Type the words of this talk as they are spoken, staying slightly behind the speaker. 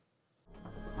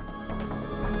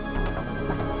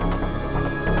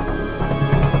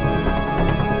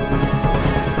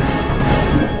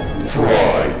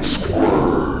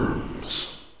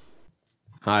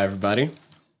Hi, everybody.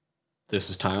 This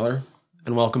is Tyler,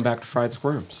 and welcome back to Fried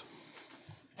Squirms.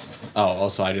 Oh,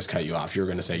 also, I just cut you off. You were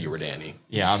going to say you were Danny.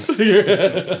 Yeah,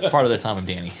 part of the time I'm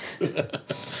Danny.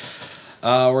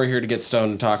 We're here to get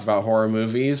stoned and talk about horror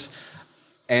movies,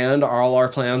 and all our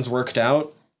plans worked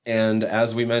out. And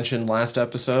as we mentioned last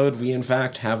episode, we in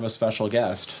fact have a special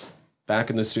guest back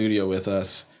in the studio with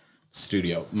us.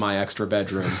 My extra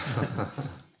bedroom,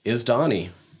 is Donnie.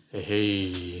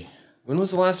 Hey. When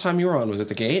was the last time you were on? Was it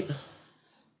The Gate?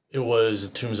 It was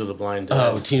Tombs of the Blind Dead.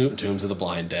 Oh, Tombs of the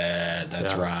Blind Dead.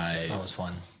 That's right. That was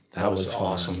fun. That was fun.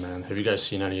 Awesome, man. Have you guys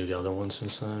seen any of the other ones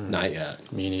since then? Or? Not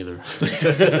yet. Me neither.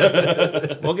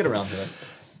 We'll get around to it.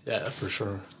 Yeah, for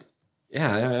sure.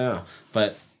 Yeah.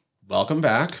 But welcome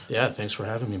back. Yeah, thanks for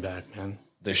having me back, man.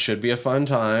 This should be a fun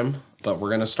time, but we're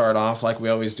going to start off like we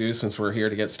always do since we're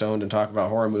here to get stoned and talk about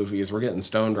horror movies. We're getting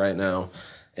stoned right now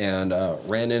and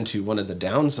ran into one of the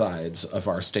downsides of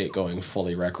our state going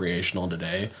fully recreational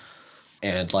today.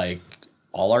 And, like,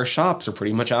 all our shops are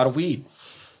pretty much out of weed.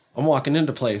 I'm walking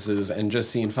into places and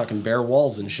just seeing fucking bare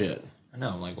walls and shit. I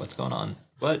know, like, what's going on?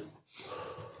 But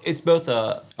it's both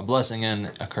a blessing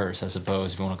and a curse, I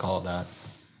suppose, if you want to call it that.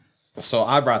 So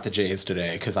I brought the J's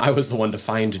today because I was the one to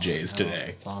find J's today.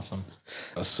 It's awesome.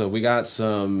 So we got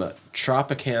some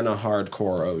Tropicana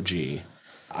Hardcore OG.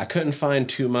 I couldn't find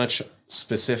too much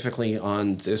specifically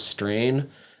on this strain.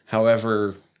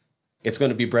 However, it's going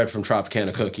to be bred from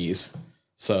Tropicana cookies.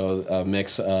 So a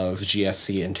mix of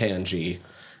GSC and Tangy.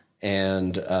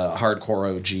 And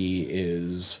Hardcore OG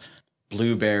is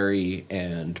blueberry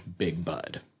and Big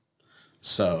Bud.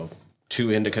 So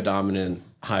 2 indica dominant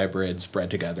hybrids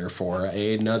bred together for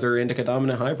another indica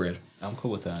dominant hybrid. I'm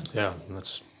cool with that. Yeah,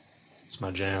 that's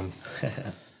my jam.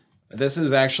 This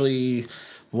is actually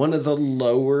one of the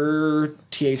lower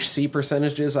THC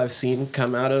percentages I've seen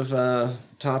come out of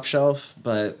Top Shelf,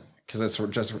 but because it's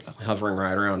just hovering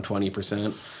right around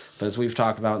 20%. But as we've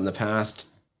talked about in the past,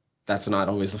 that's not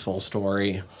always the full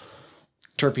story.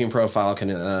 Terpene profile can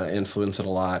influence it a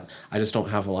lot. I just don't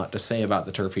have a lot to say about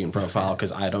the terpene profile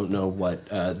because I don't know what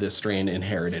this strain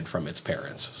inherited from its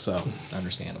parents. So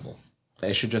Understandable.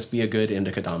 it should just be a good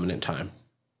indica dominant time.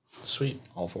 Sweet.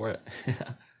 All for it.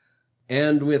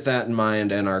 And with that in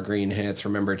mind and our green hits,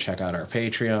 remember to check out our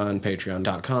Patreon,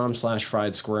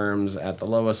 patreon.com/fried squirms. At the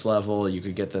lowest level, you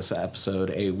could get this episode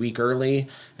a week early,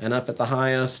 and up at the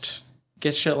highest,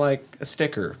 get shit like a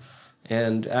sticker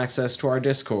and access to our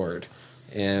Discord,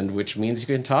 and which means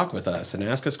you can talk with us and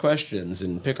ask us questions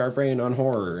and pick our brain on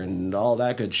horror and all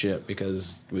that good shit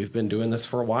because we've been doing this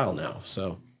for a while now.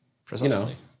 So,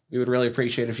 Precisely. we would really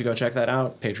appreciate it if you go check that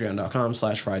out,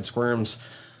 patreon.com/fried squirms.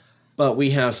 But we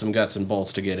have some guts and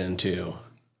bolts to get into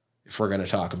if we're going to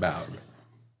talk about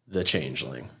The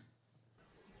Changeling.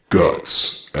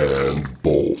 Guts and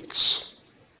bolts.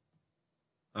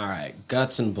 All right,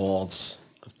 guts and bolts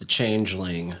of The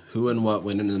Changeling. Who and what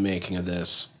went into the making of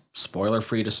this? Spoiler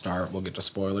free to start. We'll get to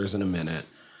spoilers in a minute.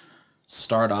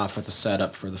 Start off with the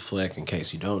setup for the flick in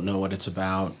case you don't know what it's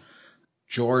about.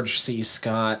 George C.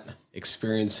 Scott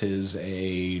experiences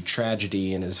a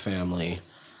tragedy in his family,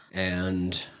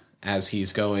 and as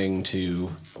he's going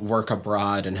to work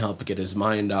abroad and help get his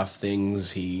mind off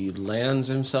things, he lands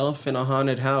himself in a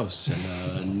haunted house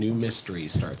and a new mystery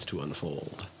starts to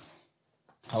unfold.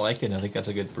 I like it. I think that's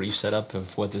a good brief setup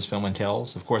of what this film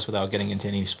entails, of course, without getting into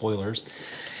any spoilers.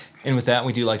 And with that,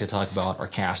 we do like to talk about our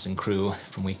cast and crew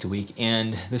from week to week.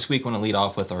 And this week, I want to lead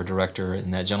off with our director,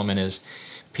 and that gentleman is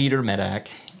Peter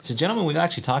Medak. It's a gentleman we've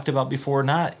actually talked about before,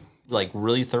 not like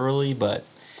really thoroughly, but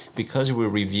because we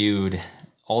reviewed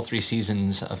all 3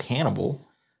 seasons of Hannibal.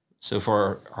 So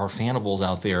for our Fannibals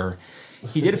out there,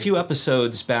 he did a few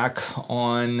episodes back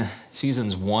on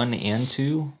seasons 1 and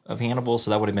 2 of Hannibal. So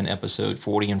that would have been episode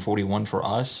 40 and 41 for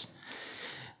us.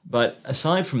 But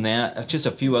aside from that, just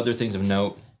a few other things of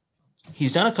note.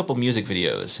 He's done a couple music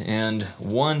videos, and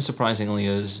one, surprisingly,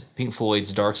 is Pink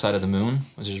Floyd's Dark Side of the Moon,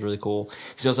 which is really cool.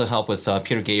 He's also helped with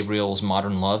Peter Gabriel's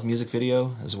Modern Love music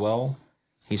video as well.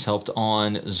 He's helped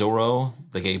on Zorro,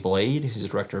 the Gay Blade. He's the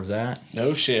director of that.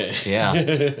 No shit. Yeah.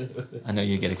 I know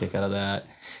you get a kick out of that.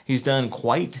 He's done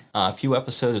quite a few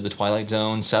episodes of The Twilight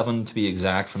Zone, 7 to be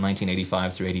exact, from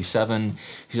 1985 through 87.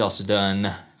 He's also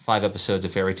done 5 episodes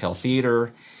of Fairy Tale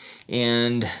Theater.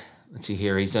 And let's see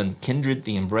here, he's done Kindred,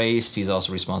 The Embrace. He's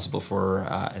also responsible for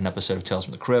an episode of Tales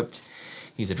from the Crypt.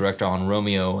 He's a director on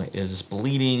Romeo is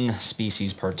Bleeding,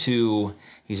 Species Part 2.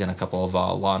 He's in a couple of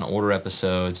Law and Order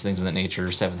episodes, things of that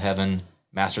nature, Seventh Heaven,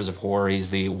 Masters of Horror. He's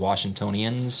the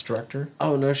Washingtonians director.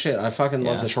 Oh, no shit. I fucking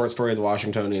love the short story of the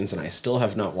Washingtonians, and I still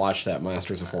have not watched that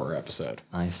Masters of Horror episode.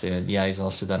 Nice, dude. Yeah, he's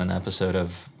also done an episode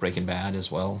of Breaking Bad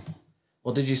as well.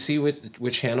 Well, did you see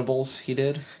which Hannibals he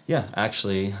did? Yeah,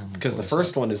 actually. Because the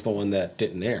first one is the one that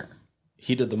didn't air.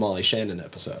 He did the Molly Shannon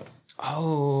episode.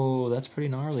 Oh, that's pretty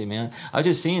gnarly, man. I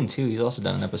just seen too. He's also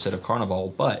done an episode of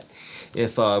Carnival. But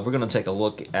if we're gonna take a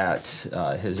look at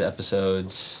his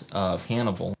episodes of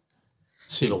Hannibal,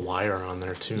 See The Wire on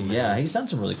there too, man. yeah, he's done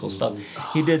some really cool stuff.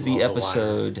 He did the love The Wire.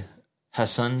 episode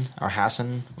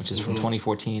Hassan, which is from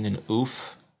 2014, and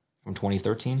Oof from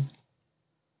 2013.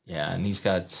 Yeah, and he's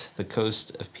got the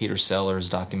Coast of Peter Sellers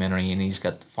documentary, and he's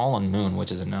got Fallen Moon,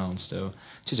 which is announced. So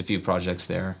just a few projects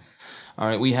there. All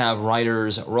right, we have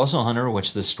writers Russell Hunter,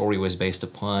 which the story was based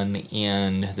upon,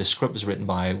 and the script was written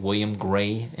by William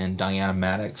Gray and Diana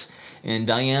Maddox. And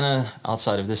Diana,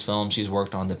 outside of this film, she's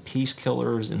worked on The Peace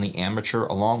Killers and The Amateur,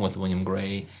 along with William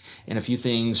Gray, and a few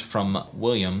things from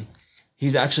William.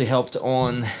 He's actually helped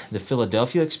on the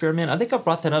Philadelphia Experiment. I think I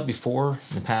brought that up before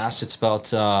in the past. It's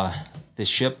about this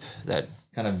ship that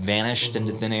kind of vanished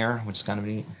into thin air, which is kind of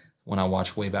neat when I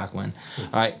watched way back when. All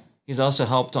right. He's also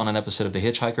helped on an episode of the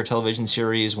Hitchhiker television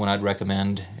series, one I'd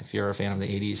recommend if you're a fan of the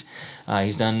 80s.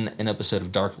 He's done an episode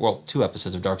of two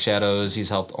episodes of Dark Shadows. He's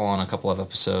helped on a couple of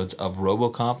episodes of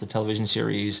RoboCop, the television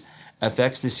series,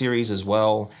 FX, the series as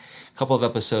well. A couple of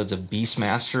episodes of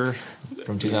Beastmaster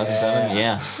from 2007.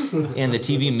 Yeah. And the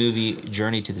TV movie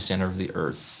Journey to the Center of the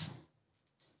Earth.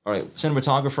 All right,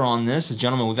 cinematographer on this is a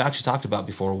gentleman we've actually talked about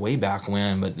before way back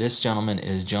when, but this gentleman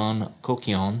is John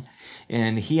Coquion.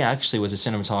 And he actually was a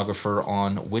cinematographer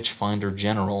on Witchfinder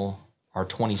General, our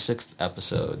 26th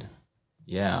episode.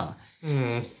 Yeah.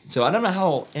 So I don't know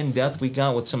how in-depth we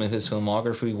got with some of his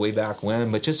filmography way back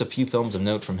when, but just a few films of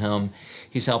note from him.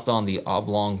 He's helped on The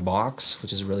Oblong Box,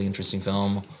 which is a really interesting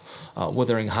film.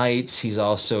 Wuthering Heights. He's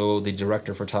also the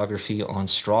director of photography on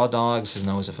Straw Dogs. This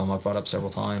is a film I've brought up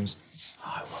several times.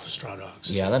 Oh, I love Straw Dogs.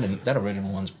 Yeah, that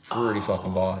original one's pretty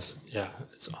fucking boss. Yeah,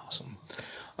 it's awesome.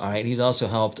 All right, he's also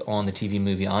helped on the TV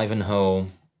movie Ivanhoe.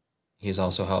 He's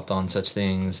also helped on such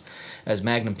things as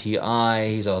Magnum P.I.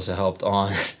 He's also helped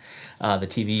on the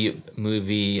TV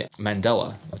movie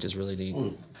Mandela, which is really neat.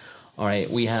 All right,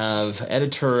 we have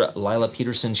editor Lila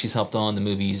Peterson. She's helped on the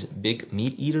movies Big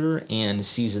Meat Eater and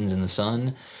Seasons in the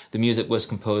Sun. The music was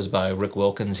composed by Rick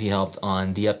Wilkins. He helped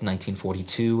on Dieppe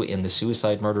 1942 and The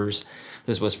Suicide Murders.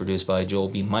 This was produced by Joel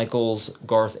B. Michaels,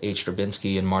 Garth H.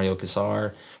 Drabinsky, and Mario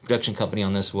Kassar. Production company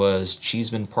on this was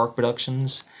Cheeseman Park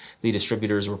Productions. The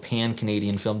distributors were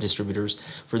Pan-Canadian Film Distributors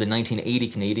for the 1980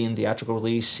 Canadian theatrical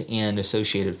release and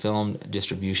Associated Film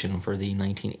Distribution for the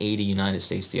 1980 United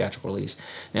States theatrical release.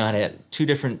 Now, it had two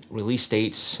different release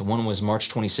dates. One was March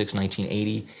 26,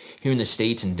 1980, here in the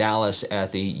States in Dallas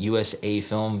at the USA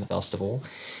Film Festival,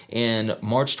 and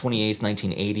March 28,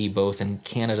 1980, both in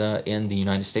Canada and the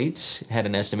United States. It had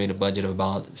an estimated budget of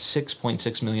about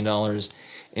 $6.6 million,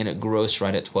 and it grossed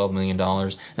right at $12 million.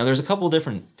 Now, there's a couple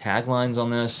different taglines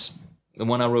on this. The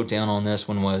one I wrote down on this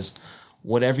one was,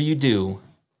 whatever you do,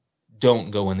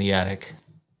 don't go in the attic.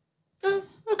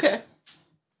 Okay.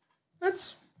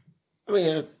 That's, I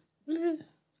mean,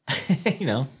 You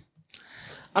know.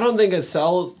 I don't think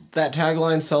that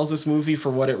tagline sells this movie for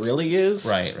what it really is.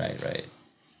 Right.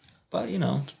 But,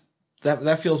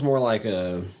 That feels more like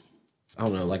a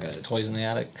toys in the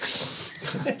attic.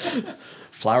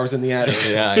 flowers in the attic.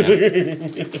 Yeah, I know.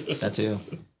 That too.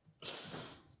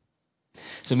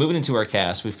 So moving into our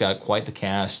cast, we've got quite the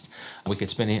cast. We could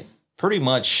spend pretty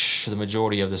much the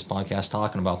majority of this podcast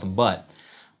talking about them, but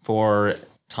for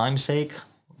time's sake,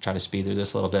 I'll try to speed through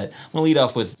this a little bit. I'm going to lead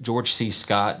off with George C.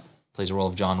 Scott, plays the role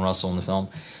of John Russell in the film.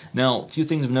 Now, a few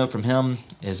things of note from him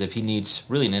is if he needs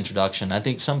really an introduction. I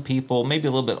think some people, maybe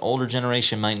a little bit older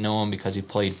generation, might know him because he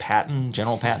played Patton,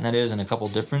 General Patton that is, in a couple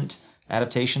different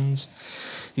adaptations.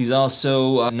 He's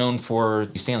also known for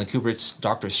Stanley Kubrick's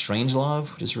Dr.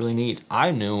 Strangelove, which is really neat.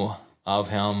 I knew of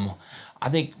him. I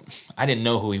think I didn't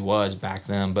know who he was back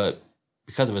then, but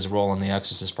because of his role in The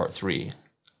Exorcist Part 3,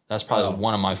 that's probably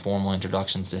one of my formal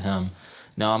introductions to him.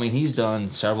 Now, I mean, he's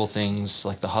done several things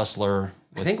like The Hustler.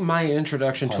 I think my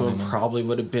introduction to him probably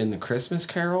would have been The Christmas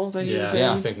Carol that he was in.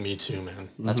 Yeah, I think me too, man.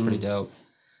 That's pretty dope.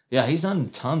 Yeah, he's done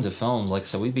tons of films. Like I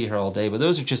said, we'd be here all day, but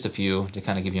those are just a few to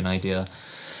kind of give you an idea.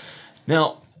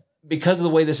 Now, because of the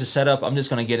way this is set up, I'm just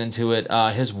going to get into it.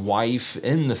 His wife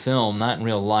in the film, not in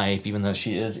real life, even though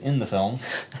she is in the film,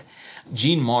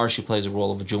 Jean Marsh, who plays the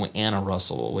role of Joanna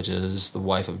Russell, which is the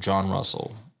wife of John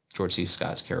Russell, George C.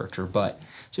 Scott's character. But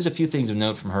just a few things of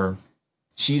note from her.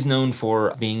 She's known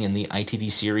for being in the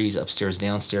ITV series Upstairs,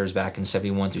 Downstairs back in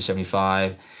 71 through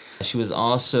 75. She was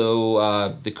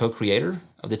also the co-creator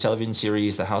of the television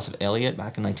series The House of Elliot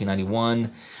back in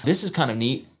 1991. This is kind of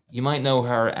neat. You might know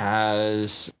her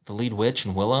as the lead witch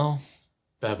in Willow.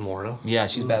 Bev Morta. Yeah,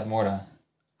 she's Bab Morta.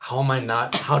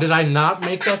 How did I not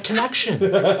make that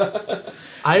connection?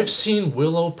 I've seen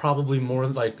Willow probably more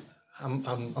like I'm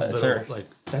a That's little her. like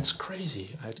that's crazy.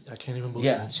 I can't even believe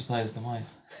Yeah, it. she plays the wife.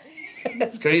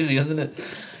 That's crazy, isn't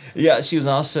it? Yeah, she was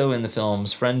also in the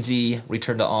films Frenzy,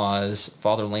 Return to Oz,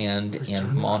 Fatherland,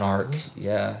 and Monarch.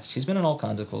 Yeah, she's been in all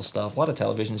kinds of cool stuff. A lot of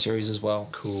television series as well.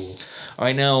 Cool. All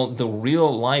right, now the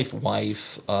real life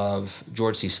wife of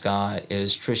George C. Scott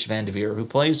is Trish Van Devere, who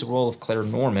plays the role of Claire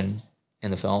Norman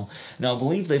in the film. Now, I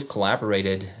believe they've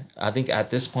collaborated. I think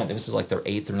at this point, this is like their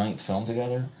 8th or 9th film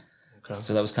together. Okay.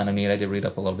 So that was kind of neat. I did read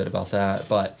up a little bit about that.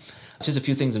 But just a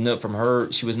few things of note from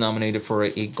her. She was nominated for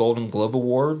a Golden Globe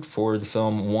Award for the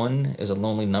film One is a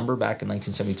Lonely Number back in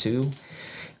 1972.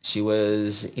 She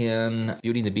was in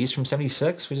Beauty and the Beast from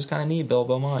 76, which is kind of neat, Bill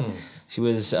Beaumont. She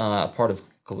was part of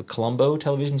Columbo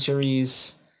television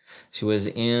series. She was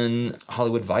in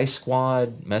Hollywood Vice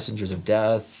Squad, Messengers of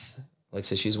Death. Like I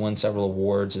said, she's won several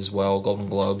awards as well, Golden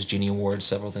Globes, Genie Awards,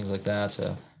 several things like that.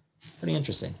 So pretty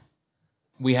interesting.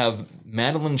 We have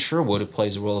Madeline Sherwood, who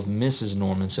plays the role of Mrs.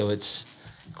 Norman. So it's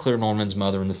Claire Norman's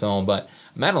mother in the film. But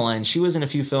Madeline, she was in a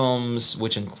few films,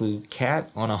 which include Cat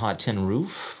on a Hot Tin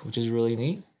Roof, which is really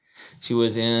neat. She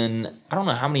was in, I don't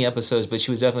know how many episodes, but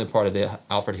she was definitely part of the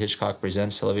Alfred Hitchcock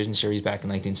Presents television series back in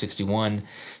 1961.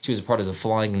 She was a part of the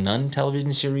Flying Nun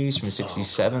television series from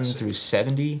 67 through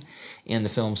 70, and the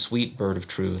film Sweet Bird of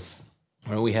Truth.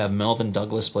 Where we have Melvin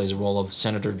Douglas plays the role of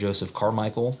Senator Joseph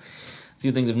Carmichael. A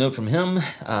few things of note from him.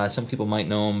 Some people might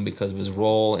know him because of his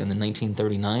role in the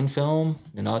 1939 film,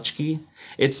 Ninochki.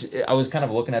 I was kind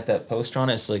of looking at that poster on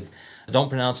it. It's like, don't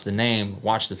pronounce the name,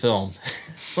 watch the film.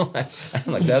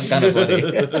 I'm like, that's kind of funny.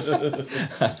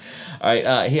 All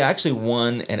right, he actually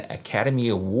won an Academy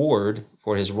Award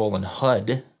for his role in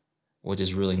HUD, which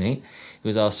is really neat. He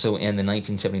was also in the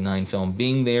 1979 film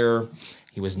Being There.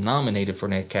 He was nominated for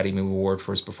an Academy Award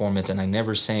for his performance in I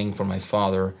Never Sang for My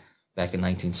Father back in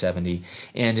 1970.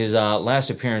 And his last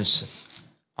appearance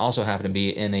also happened to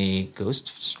be in a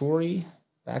Ghost Story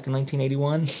back in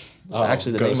 1981. It's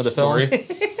actually the name of the film.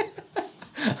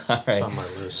 All right. It's on my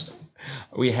list.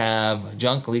 We have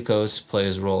John Colicos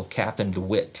plays the role of Captain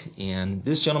DeWitt. And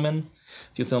this gentleman,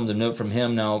 a few films of note from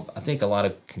him. Now, I think a lot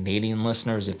of Canadian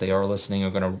listeners, if they are listening, are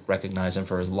going to recognize him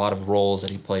for his lot of roles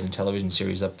that he played in television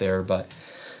series up there. But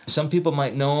some people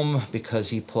might know him because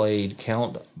he played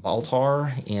Count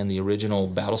Baltar in the original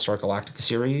Battlestar Galactica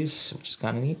series, which is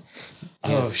kind of neat.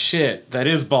 Oh, shit. That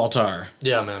is Baltar.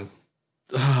 Yeah, man.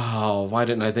 Oh, why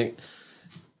didn't I think...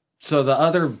 So the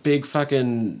other big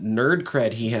fucking nerd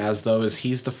cred he has, though, is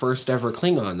he's the first ever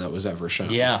Klingon that was ever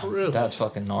shown. Yeah, Really? that's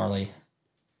fucking gnarly.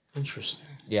 Interesting.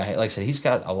 Yeah, like I said, he's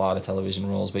got a lot of television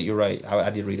roles, but you're right.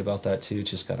 I did read about that too,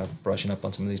 just kind of brushing up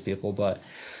on some of these people. But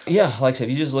yeah, like I said,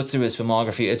 if you just look through his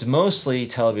filmography, it's mostly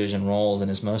television roles and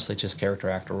it's mostly just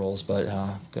character actor roles, but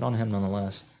good on him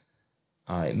nonetheless.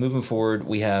 All right, moving forward,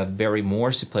 we have Barry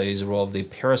Morse, who plays the role of the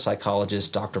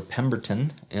parapsychologist Dr.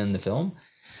 Pemberton in the film.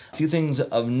 A few things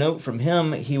of note from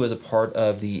him. He was a part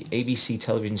of the ABC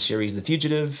television series The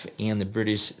Fugitive and the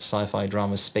British sci-fi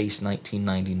drama Space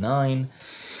 1999.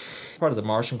 Part of the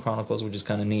Martian Chronicles, which is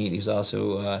kind of neat. He was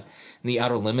also in The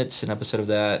Outer Limits, an episode of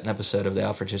the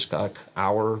Alfred Hitchcock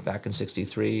Hour back in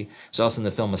 1963. He was also in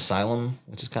the film Asylum,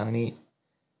 which is kind of neat.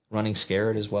 Running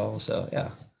Scared as well, so yeah.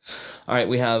 All right,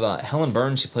 we have Helen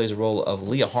Burns, who plays the role of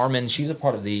Leah Harmon. She's a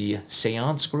part of the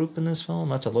Seance group in this film.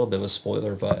 That's a little bit of a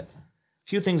spoiler, but...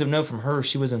 Few things of note from her.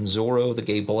 She was in Zorro, the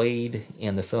Gay Blade,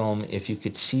 and the film If You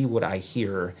Could See What I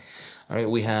Hear. All right,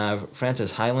 we have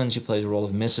Frances Hyland. She plays the role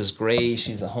of Mrs. Gray.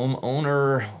 She's the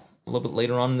homeowner a little bit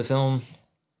later on in the film,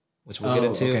 which we'll get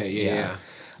into. Okay, yeah.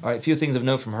 All right, a few things of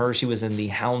note from her. She was in The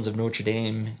Hounds of Notre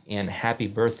Dame and Happy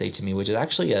Birthday to Me, which is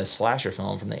actually a slasher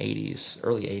film from the 80s,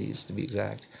 early 80s to be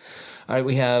exact. All right,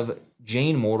 we have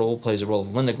Jane Mortal plays the role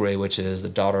of Linda Gray, which is the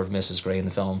daughter of Mrs. Gray in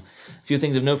the film. A few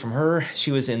things of note from her.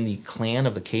 She was in The Clan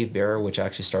of the Cave Bearer, which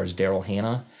actually stars Daryl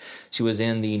Hannah. She was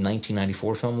in the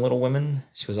 1994 film Little Women.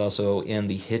 She was also in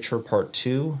The Hitcher Part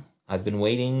 2, I've Been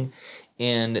Waiting,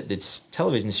 and its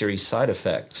television series Side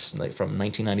Effects, like from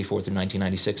 1994 through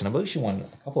 1996. And I believe she won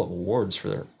a couple of awards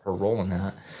for her role in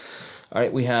that. All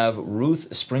right, we have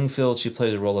Ruth Springfield. She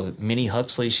plays the role of Minnie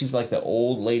Huxley. She's like the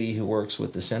old lady who works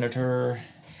with the senator.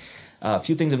 A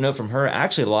few things of note from her.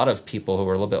 Actually, a lot of people who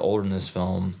were a little bit older in this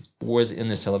film was in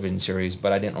this television series,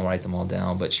 but I didn't write them all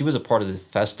down. But she was a part of the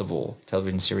Festival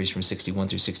television series from 61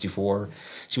 through 64.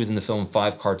 She was in the film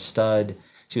Five Card Stud.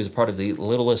 She was a part of the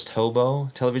Littlest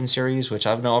Hobo television series, which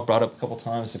I've brought up a couple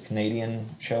times. It's a Canadian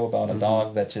show about a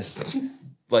dog that just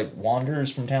like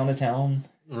wanders from town to town.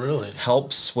 Really?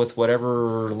 helps with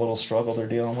whatever little struggle they're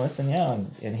dealing with, and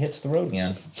and hits the road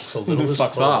again. The littlest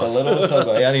Fucks toy. off. The little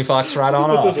struggle, and he fucks right on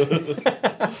off.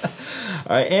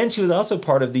 All right, and she was also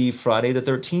part of the Friday the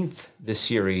 13th, this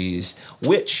series,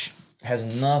 which has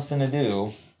nothing to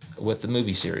do with the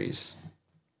movie series.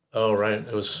 Oh, right.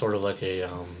 It was sort of like a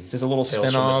Just a little Tales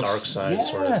spin-off. from the Dark Side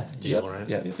sort of deal, right?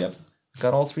 Yep.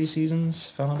 Got all 3 seasons.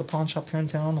 Found at the pawn shop here in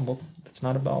town. And it's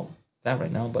not about that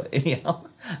right now, but anyhow,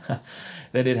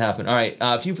 that did happen. All right,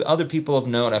 a few other people of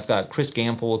note. I've got Chris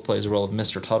Gamble, who plays the role of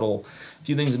Mr. Tuttle. A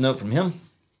few things of note from him.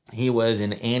 He was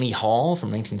in Annie Hall from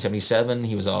 1977.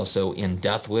 He was also in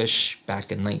Death Wish back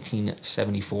in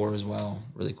 1974 as well.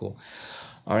 Really cool.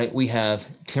 All right, we have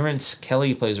Terrence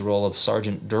Kelly, plays the role of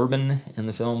Sergeant Durbin in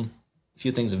the film. A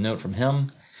few things of note from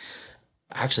him.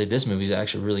 Actually, this movie is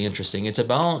actually really interesting. It's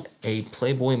about a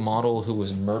Playboy model who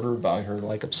was murdered by her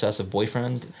obsessive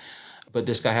boyfriend. But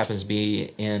this guy happens to be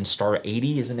in Star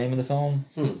 80 is the name of the film.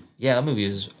 Yeah, that movie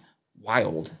is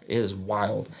wild. It is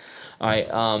wild. All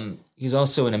right, he's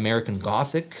also in American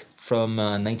Gothic from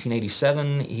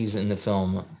 1987. He's in the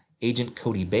film Agent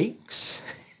Cody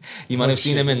Bakes. You might have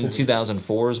seen him in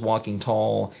 2004's Walking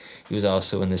Tall. He was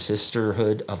also in The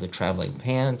Sisterhood of the Traveling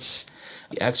Pants,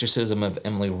 The Exorcism of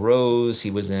Emily Rose.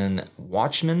 He was in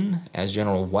Watchmen as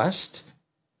General West.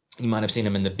 You might have seen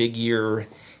him in The Big Year.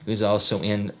 He was also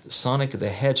in Sonic the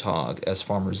Hedgehog as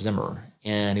Farmer Zimmer.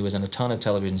 And he was in a ton of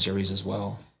television series as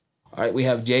well. All right, we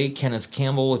have J. Kenneth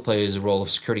Campbell, who plays the role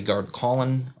of security guard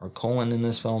Colin in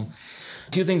this film.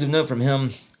 A few things of note from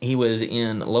him. He was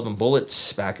in Love and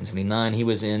Bullets back in 1979. He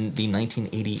was in the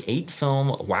 1988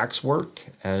 film Waxwork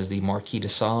as the Marquis de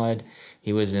Sade.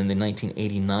 He was in the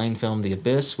 1989 film The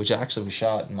Abyss, which actually was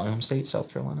shot in my home state,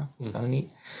 South Carolina. Kind of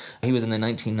neat. He was in the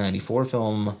 1994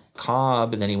 film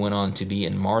Cobb, and then he went on to be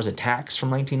in Mars Attacks from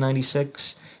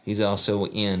 1996. He's also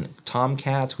in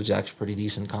Tomcats, which is actually a pretty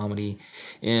decent comedy.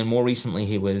 And more recently,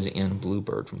 he was in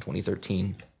Bluebird from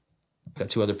 2013. Got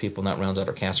 2 other people, and that rounds out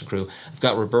our cast and crew. I've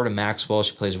got Roberta Maxwell.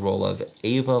 She plays the role of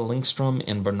Ava Linkstrom,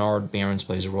 and Bernard Behrens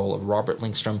plays the role of Robert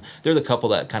Linkstrom. They're the couple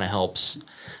that kind of helps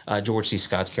George C.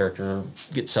 Scott's character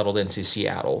get settled into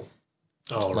Seattle.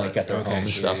 Oh, right. At their home and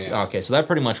stuff. Yeah. Okay, so that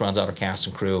pretty much rounds out our cast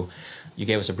and crew. You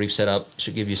gave us a brief setup.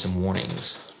 Should give you some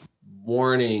warnings.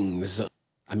 Warnings.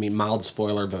 I mean, mild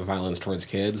spoiler, but violence towards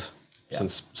kids. Yeah.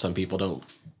 Since some people don't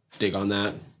dig on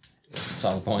that.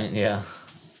 Solid point, yeah.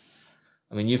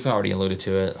 I mean, you've already alluded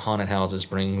to it. Haunted houses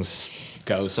brings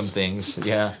Ghosts. some things.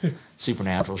 Yeah.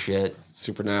 Supernatural shit.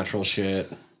 Supernatural shit.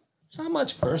 There's not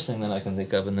much cursing that I can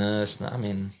think of in this. I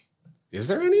mean, Is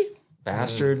there any?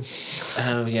 bastard.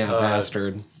 Oh, yeah,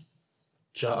 bastard.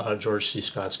 George C.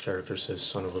 Scott's character says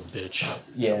 "son of a bitch."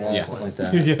 Yeah, something like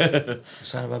that. Yeah.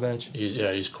 Son of a bitch.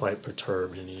 He's quite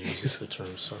perturbed, and he uses the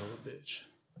term "son of a bitch."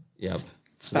 Yep.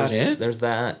 That's about it. There's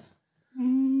that.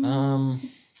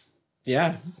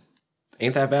 Yeah.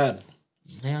 Ain't that bad.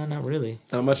 Yeah, not really.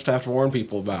 Not much to have to warn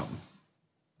people about.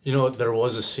 You know, there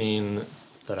was a scene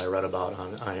that I read about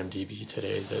on IMDb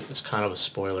today that it's kind of a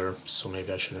spoiler, so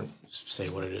maybe I shouldn't say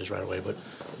what it is right away. But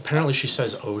apparently, she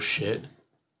says "oh shit."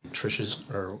 Trish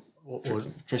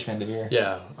Van Devere.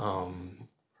 yeah,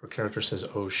 her character says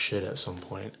 "oh shit" at some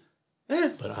point,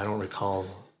 but I don't recall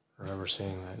her ever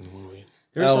saying that in the movie.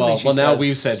 Oh, well, now says-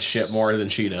 we've said shit more than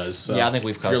she does. So Yeah, I think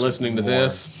we've if you're cussed listening to more.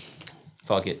 this,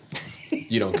 Fuck it.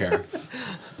 you don't care.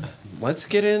 Let's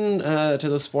get in to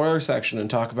the spoiler section and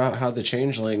talk about how the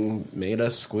changeling made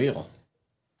us squeal.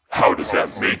 How does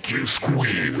that make you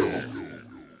squeal?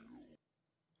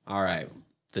 All right,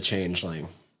 the changeling.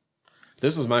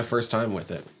 This was my first time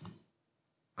with it.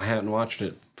 I hadn't watched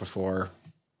it before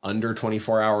under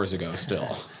 24 hours ago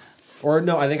still. Or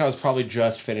no, I think I was probably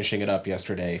just finishing it up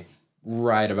yesterday,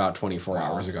 right about 24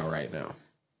 hours ago right now.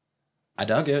 I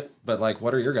dug it, but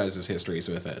what are your guys' histories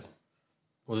with it?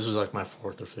 Well, this was like my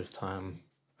 4th or 5th time.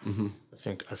 Mm-hmm. I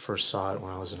think I first saw it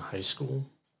when I was in high school.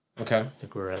 Okay. I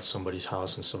think we were at somebody's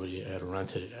house and somebody had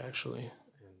rented it actually.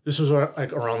 This was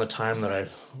around the time that I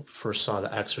first saw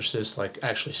The Exorcist,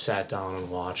 actually sat down and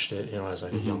watched it, as a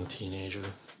young teenager,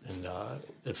 and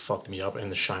it fucked me up,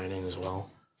 and The Shining as well.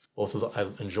 Both of them,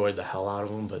 I enjoyed the hell out of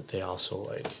them, but they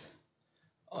also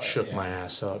shook my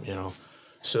ass up,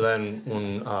 So then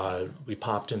when we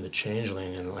popped in The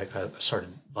Changeling and I started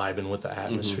vibing with the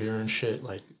atmosphere and shit,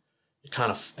 it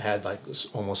kind of had this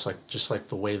almost just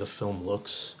the way the film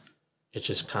looks, it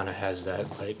just kind of has that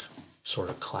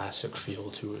sort of classic feel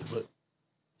to it. But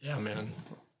yeah, man,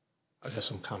 I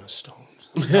guess I'm kind of stoned.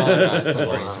 Oh, no, it's no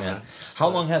worries, man. How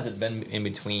long has it been in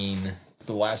between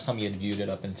the last time you had viewed it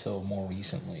up until more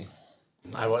recently?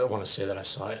 I want to say that I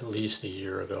saw it at least a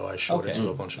year ago. I showed it Okay. to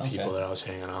a bunch of people Okay. that I was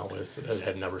hanging out with that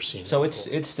had never seen So it it's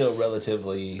before. still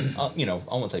relatively, I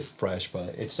won't say fresh,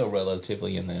 but it's still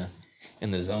relatively in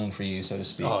the zone for you, so to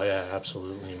speak. Oh yeah,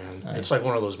 absolutely, man. It's like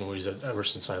one of those movies that ever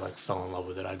since I like fell in love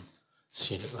with it, I've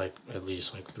seen it like at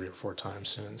least like 3 or 4 times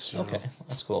since. You Okay, know?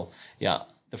 that's cool. Yeah,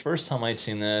 the first time I'd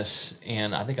seen this,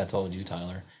 and I think I told you,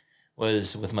 Tyler,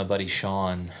 was with my buddy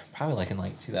Sean, probably like in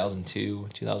like 2002,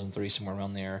 2003, somewhere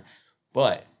around there.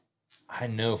 But I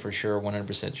know for sure,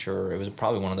 100% sure, it was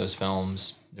probably one of those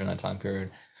films during that time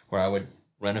period where I would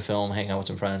rent a film, hang out with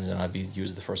some friends, and I'd be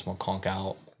usually the first one conk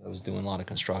out. I was doing a lot of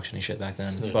construction and shit back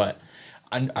then. Yeah. But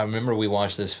I remember we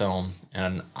watched this film,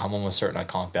 and I'm almost certain I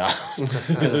conked out. Because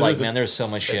it's like, man, there's so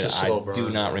much shit a I slow do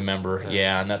burn, not man. remember.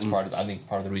 Yeah, and that's I think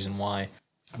part of the reason why.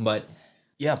 But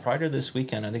yeah, prior to this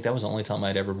weekend, I think that was the only time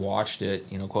I'd ever watched it,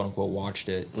 quote unquote, watched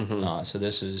it. So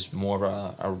this is more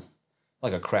of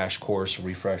like a crash course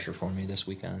refresher for me this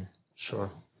weekend.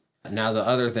 Sure. Now, the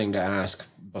other thing to ask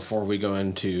before we go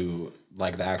into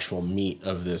like the actual meat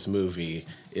of this movie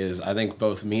is I think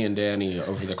both me and Danny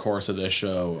over the course of this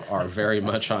show are very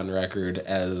much on record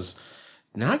as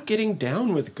not getting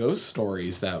down with ghost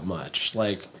stories that much.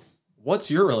 Like,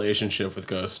 what's your relationship with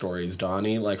ghost stories,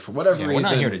 Donnie? Like, for whatever Yeah, reason, we're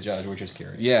not here to judge. We're just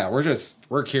curious. yeah,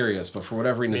 we're curious, but for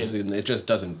whatever reason, it just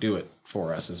doesn't do it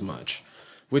for us as much,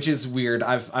 which is weird.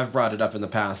 I've brought it up in the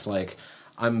past. Like,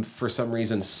 I'm for some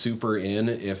reason super in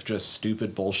if just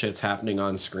stupid bullshit's happening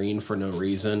on screen for no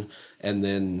reason, and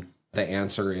then the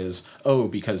answer is, oh,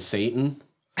 because Satan.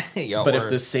 Yeah, But if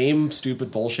the same stupid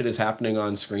bullshit is happening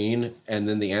on screen, and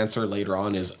then the answer later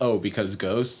on is, oh, because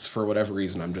ghosts, for whatever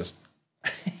reason, I'm just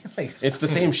like, it's the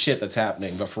same shit that's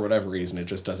happening, but for whatever reason, it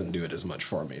just doesn't do it as much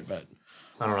for me. But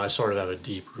I don't know. I sort of have a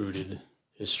deep rooted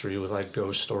history with like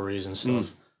ghost stories and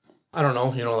stuff. I don't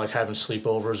know, like having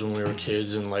sleepovers when we were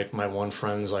kids, and like my one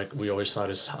friend's like we always thought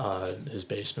his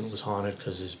basement was haunted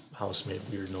because his house made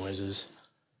weird noises,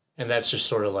 and that's just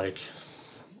sort of like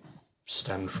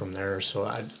stemmed from there. So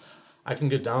I can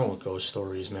get down with ghost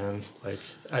stories, man. Like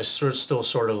I still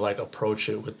sort of like approach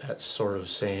it with that sort of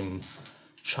same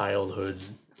childhood,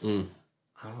 I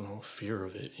don't know, fear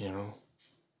of it,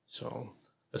 So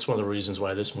that's one of the reasons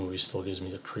why this movie still gives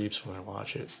me the creeps when I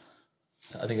watch it.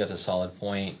 I think that's a solid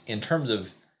point in terms of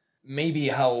maybe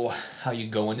how you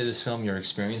go into this film, your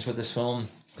experience with this film.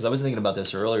 Because I was thinking about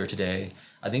this earlier today.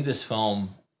 I think this film,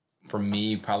 for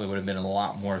me, probably would have been a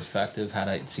lot more effective had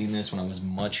I seen this when I was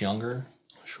much younger,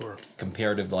 Sure.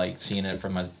 compared to like seeing it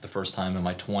from the first time in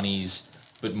my 20s,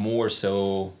 but more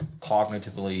so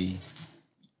cognitively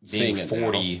being Seeing it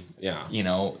 40. now.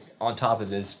 Yeah. On top of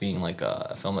this being like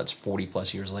a film that's 40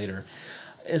 plus years later.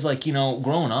 Is like,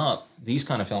 growing up, these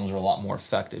kind of films were a lot more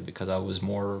effective because I was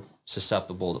more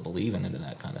susceptible to believing into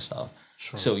that kind of stuff.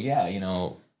 Sure. So yeah,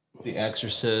 The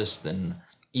Exorcist and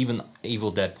even Evil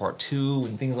Dead Part 2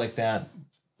 and things like that,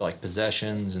 like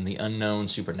possessions and the unknown,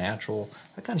 supernatural,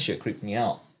 that kind of shit creeped me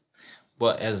out.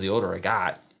 But as the older I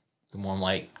got, the more I'm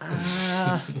like,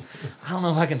 I don't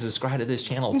know if I can subscribe to this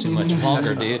channel too much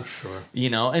longer, dude. Sure.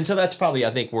 And so that's probably,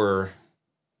 I think we're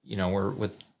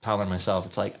with Tyler and myself,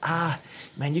 it's like,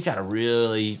 man, you got to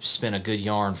really spin a good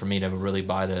yarn for me to really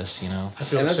buy this, I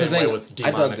feel And the that's the same way thing, with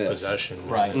I dug demonic this. possession. man.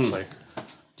 Right. It's like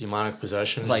demonic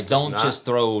possession. It's like, don't just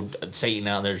throw Satan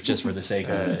out there just for the sake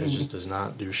of it. It just does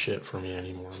not do shit for me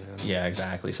anymore, man. Yeah,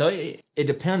 exactly. So it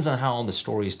depends on how the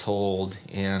story is told.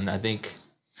 And I think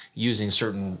using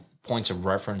certain points of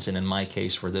reference, and in my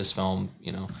case for this film,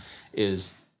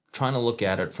 is trying to look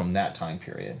at it from that time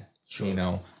period.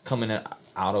 Sure. Coming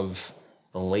out of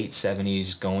the late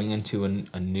 70s, going into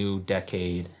a new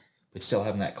decade, but still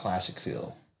having that classic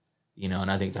feel.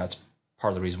 And I think that's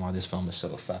part of the reason why this film is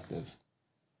so effective.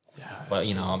 Yeah. But,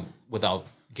 without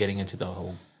getting into the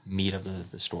whole meat of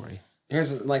the story.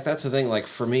 That's the thing. Like,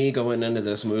 for me, going into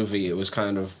this movie, it was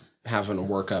kind of having to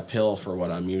work uphill for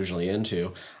what I'm usually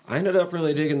into. I ended up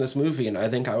really digging this movie, and I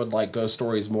think I would like ghost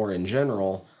stories more in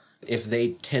general if they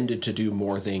tended to do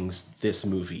more things this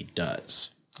movie does.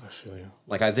 I feel you.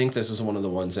 Like, I think this is one of the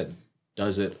ones that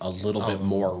does it a little bit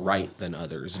more right than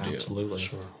others do. Absolutely.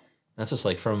 Sure. That's just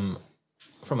like from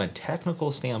a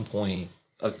technical standpoint,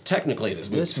 Technically, this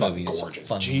movie's movie fucking is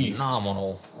gorgeous. Jeez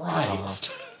phenomenal.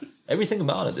 Christ. Everything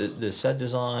about it, the set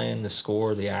design, the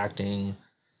score, the acting,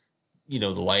 the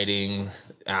lighting,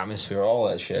 atmosphere, all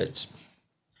that shit.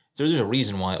 There's a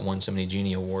reason why it won so many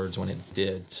Genie Awards when it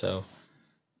did. So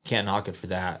can't knock it for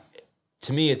that.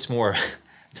 To me, it's more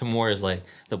is like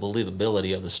the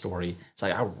believability of the story. It's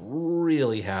like I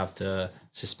really have to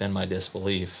suspend my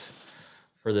disbelief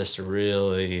for this to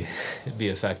really be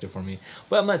effective for me.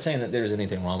 But I'm not saying that there's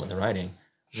anything wrong with the writing.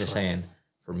 Just saying,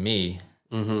 for me,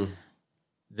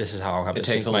 this is how I'll have It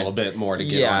to takes sink a little bit more to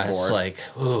get on board. it's like,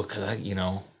 oh, because I,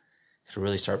 could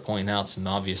really start pointing out some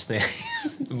obvious things.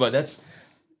 But that's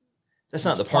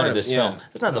not the point of this film.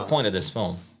 That's not the point of this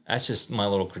film. That's just my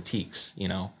little critiques,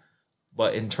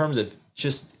 But in terms of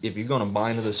just if you're going to buy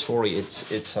into the story,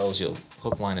 it sells you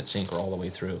hook, line, and sinker all the way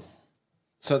through.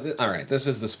 So, all right, this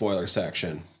is the spoiler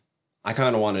section. I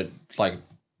kind of want to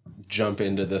jump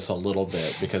into this a little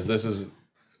bit because this is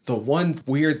the one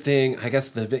weird thing. I guess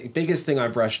the biggest thing I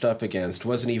brushed up against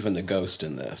wasn't even the ghost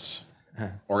in this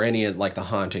or any of the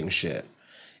haunting shit.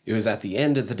 It was at the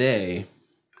end of the day,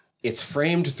 it's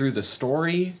framed through the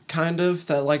story kind of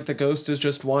that the ghost is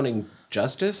just wanting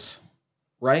justice.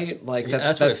 Right?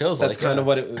 That's what it feels like. That's kind of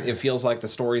what it feels like the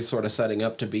story's sort of setting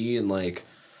up to be. And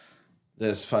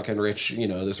this fucking rich,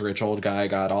 this rich old guy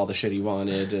got all the shit he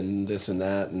wanted and this and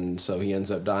that. And so he ends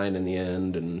up dying in the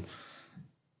end.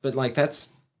 But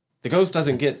the ghost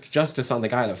doesn't get justice on the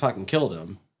guy that fucking killed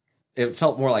him. It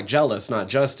felt more like jealous, not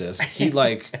justice. He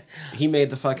he made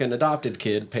the fucking adopted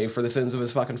kid pay for the sins of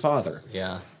his fucking father.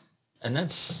 Yeah. And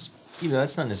that's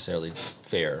not necessarily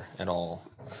fair at all.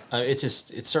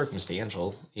 It's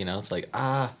circumstantial, It's like,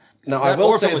 Now, I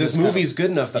will say this movie's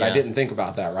good enough that I didn't think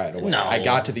about that right away. No. I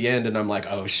got to the end and I'm like,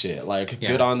 oh shit,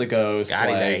 good on the ghost. Got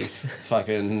his ace.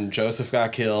 Fucking Joseph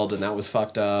got killed and that was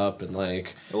fucked up and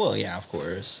Well, yeah, of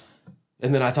course.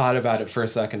 And then I thought about it for a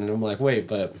second and I'm like, wait,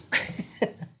 but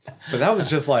that was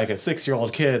just a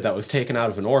 6-year-old kid that was taken out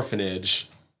of an orphanage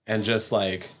and just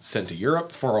sent to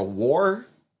Europe for a war.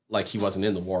 He wasn't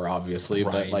in the war, obviously,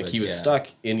 right, but he was stuck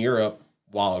in Europe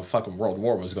while a fucking world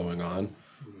war was going on.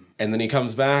 And then he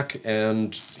comes back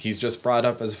and he's just brought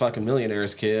up as a fucking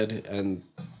millionaire's kid and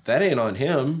that ain't on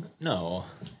him. No.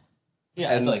 Yeah,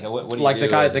 and it's what do you do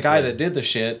the guy that did the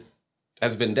shit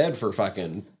has been dead for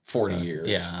fucking 40 years.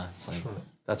 Yeah, it's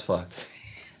that's fucked.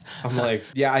 I'm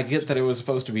yeah, I get that it was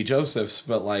supposed to be Joseph's,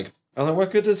 but I'm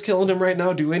what good does killing him right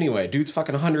now do anyway? Dude's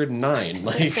fucking 109.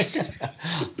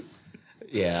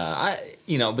 Yeah,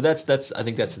 but that's I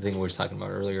think that's the thing we were talking about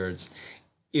earlier. It's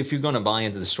if you're going to buy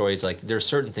into the story, it's there's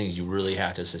certain things you really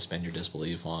have to suspend your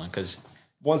disbelief on because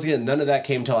once again, none of that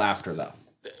came till after though.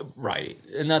 Right,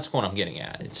 and that's what I'm getting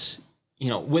at. It's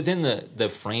within the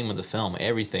frame of the film,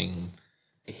 everything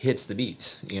hits the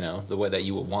beats, the way that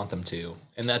you would want them to,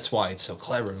 and that's why it's so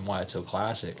clever and why it's so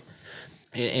classic.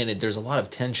 And there's a lot of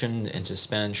tension and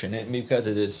suspension, and because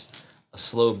it is a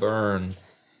slow burn,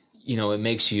 it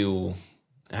makes you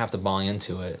have to buy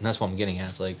into it, and that's what I'm getting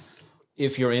at. It's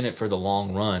if you're in it for the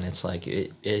long run, it's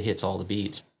it hits all the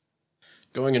beats.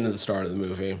 Going into the start of the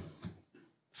movie,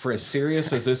 for as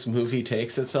serious as this movie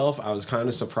takes itself, I was kind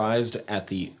of surprised at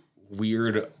the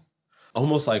weird,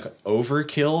 almost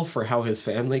overkill for how his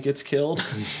family gets killed.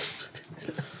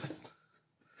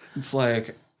 It's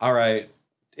all right,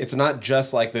 it's not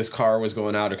just this car was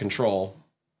going out of control.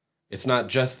 It's not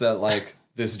just that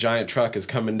this giant truck is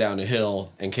coming down a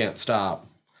hill and can't stop.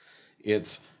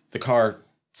 It's the car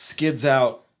skids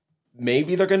out.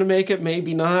 Maybe they're going to make it,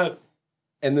 maybe not.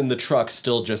 And then the truck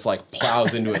still just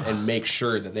plows into it and makes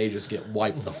sure that they just get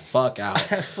wiped the fuck out.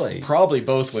 Probably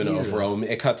both went over them.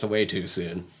 It cuts away too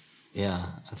soon. Yeah.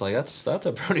 It's that's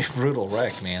a pretty brutal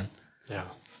wreck, man. Yeah.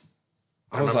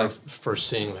 I was first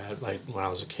seeing that when I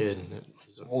was a kid. And it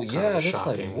was that's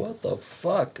shocking. What the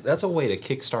fuck? That's a way to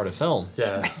kickstart a film.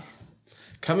 Yeah.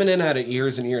 Coming in at it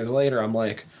years and years later, I'm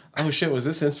oh shit, was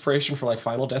this inspiration for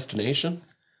Final Destination?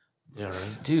 Yeah,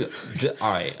 right. Dude,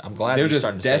 all right, I'm glad they're you're just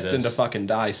starting to say destined this. to fucking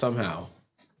die somehow.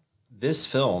 This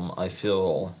film, I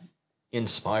feel,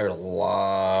 inspired a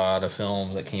lot of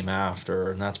films that came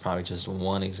after, and that's probably just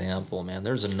one example, man.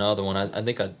 There's another one. I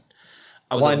think I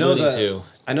was alluding to.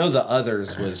 I know The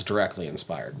Others was directly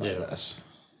inspired by this.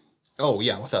 Oh,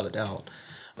 yeah, without a doubt.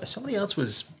 Somebody else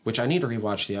was... Which I need to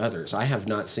rewatch The Others. I have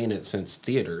not seen it since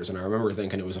theaters, and I remember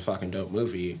thinking it was a fucking dope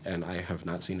movie, and I have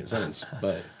not seen it since.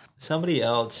 But somebody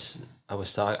else I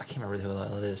was talking... I can't remember who the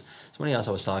hell it is. Somebody else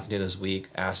I was talking to this week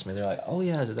asked me, they're like, oh,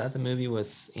 yeah, is that the movie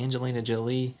with Angelina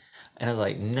Jolie? And I was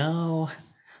like, no.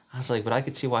 I was like, but I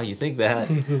could see why you think that.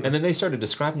 And then they started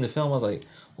describing the film. I was like,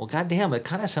 well, goddamn, it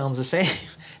kind of sounds the same.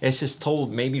 It's just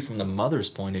told maybe from the mother's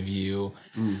point of view,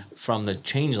 from the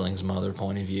changeling's mother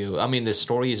point of view. I mean, the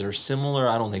stories are similar.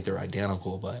 I don't think they're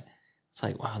identical, but it's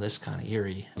wow, this is kind of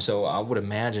eerie. So I would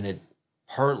imagine it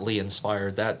partly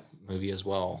inspired that movie as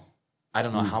well. I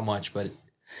don't know how much, but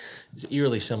it's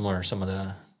eerily similar, some of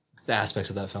the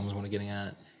aspects of that film is what I'm getting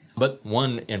at. But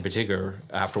one in particular,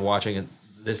 after watching it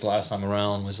this last time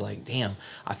around, was damn,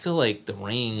 I feel like The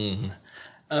Ring...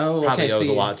 Oh, probably okay. owes See,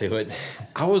 a lot to it.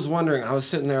 I was wondering, I was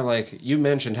sitting there like, you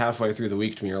mentioned halfway through the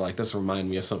week to me, you're like, this reminded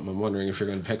me of something. I'm wondering if you're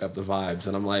going to pick up the vibes.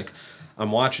 And I'm like,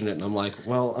 I'm watching it and I'm like,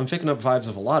 well, I'm picking up vibes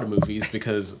of a lot of movies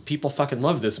because people fucking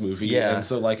love this movie. Yeah. And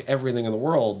so like everything in the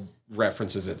world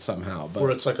references it somehow. But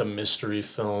Where it's like a mystery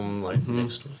film, like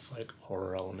mixed with like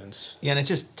horror elements. Yeah, and it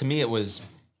just, to me, it was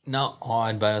not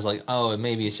odd, but I was like, oh,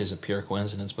 maybe it's just a pure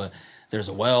coincidence. But there's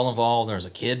a well involved, there's a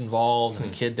kid involved,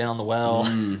 and a kid down the well,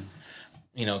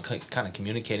 you know, kind of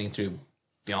communicating through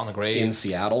Beyond the Grave, in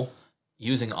Seattle,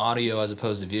 using audio as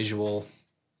opposed to visual,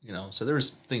 you know, so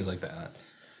there's things like that.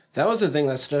 that was the thing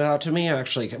that stood out to me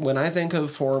actually. When I think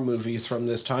of horror movies from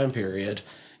this time period,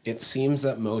 it seems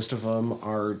that most of them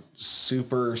are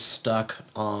super stuck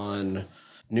on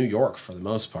New York for the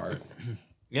most part.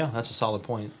 Yeah, that's a solid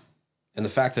point. And the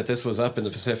fact that this was up in the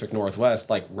Pacific Northwest,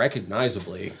 like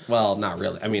recognizably, well, not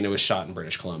really. I mean, it was shot in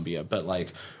British Columbia, but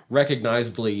like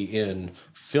recognizably in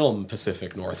film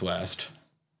Pacific Northwest.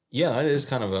 Yeah, it is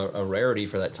kind of a rarity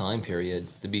for that time period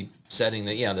to be setting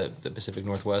the Pacific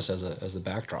Northwest as the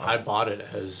backdrop. I bought it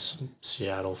as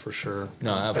Seattle for sure.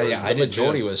 No, yeah, I the did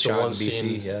majority too. was The shot in one BC.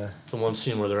 scene- Yeah, The one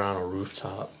scene where they're on a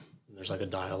rooftop and there's like a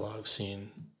dialogue scene.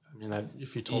 I mean, that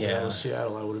if you told me that was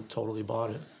Seattle, I would have totally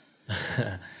bought it.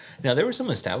 now there were some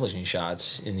establishing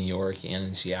shots in New York and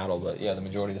in Seattle, but yeah, the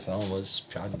majority of the film was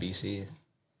shot in BC.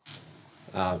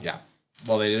 Yeah.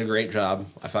 Well, they did a great job.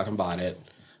 I fucking bought it.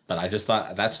 But I just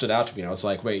thought that stood out to me. I was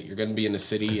like, wait, you're going to be in a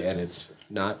city and it's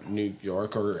not New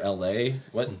York or LA?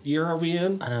 What year are we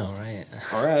in? I know, right?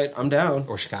 All right, I'm down.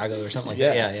 Or Chicago or something like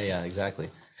Yeah. that. Yeah, exactly.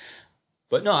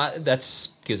 But no,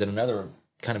 that's gives it another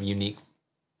kind of unique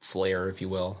flair, if you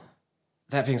will.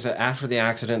 That being said, after the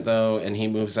accident, though, and he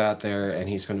moves out there and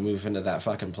he's going to move into that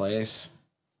fucking place,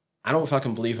 I don't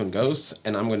fucking believe in ghosts,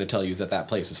 and I'm going to tell you that that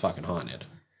place is fucking haunted.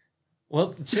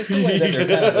 Well, it's just the way that they're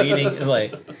kind of leading.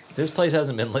 Like, this place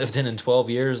hasn't been lived in 12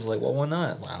 years. Like, well, why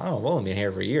not? Well, I don't know. We've only been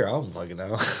here for a year. I don't fucking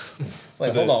know.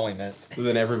 Like, hold on, wait a minute. So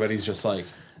then everybody's just like,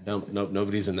 nope,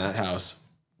 nobody's in that house.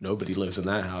 Nobody lives in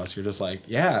that house. You're just like,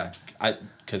 yeah,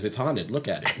 because it's haunted. Look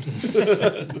at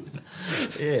it.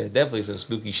 Yeah, definitely some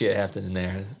spooky shit happening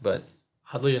there. But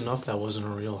Oddly enough, that wasn't a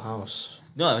real house.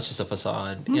 no, it's just a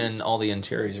facade. And all the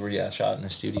interiors were, shot in a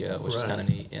studio, which is Right. kind of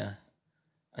neat. Yeah.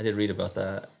 I did read about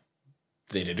that.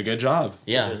 They did a good job.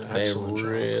 Yeah, did an they excellent job,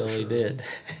 for really sure. did.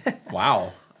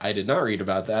 Wow. I did not read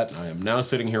about that, and I am now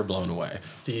sitting here blown away.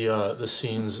 The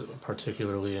scenes,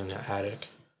 particularly in the attic,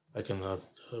 like in the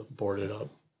boarded up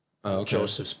Oh, okay.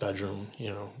 Joseph's bedroom,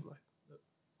 like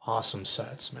awesome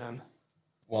sets, man.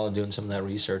 While doing some of that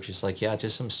research, it's like, yeah,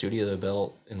 just some studio they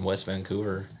built in West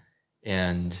Vancouver.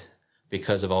 And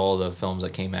because of all the films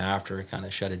that came after, it kind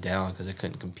of shut it down because it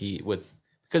couldn't compete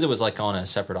because it was like on a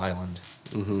separate island,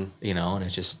 and it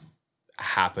just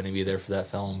happened to be there for that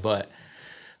film. But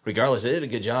regardless, they did a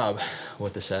good job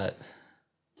with the set.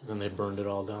 And then they burned it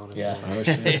all down. Yeah. Oh,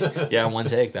 shit. Yeah, one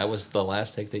take. That was the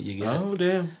last take that you get. Oh,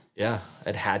 damn. Yeah,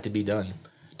 it had to be done.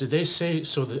 Did they say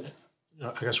so?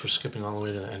 I guess we're skipping all the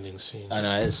way to the ending scene. I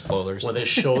know, it's spoilers. When they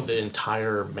showed the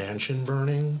entire mansion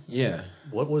burning, Yeah.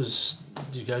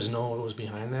 do you guys know what was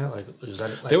behind that? Like, is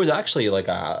that like, There was actually like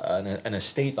an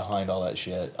estate behind all that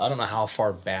shit. I don't know how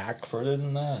far back further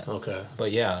than that. okay?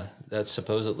 But yeah, they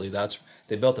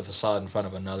built the facade in front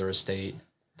of another estate.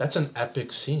 That's an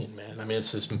epic scene, man. I mean,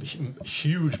 it's this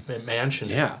huge mansion,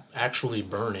 Yeah. actually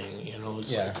burning.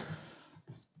 It's like,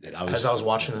 I as I was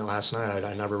watching it last night,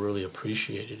 I never really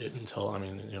appreciated it until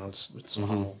it's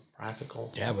all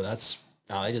practical. Yeah, but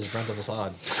they just burnt the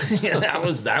facade. Yeah, that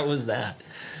was that.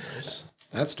 Nice.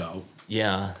 That's dope.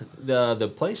 Yeah, the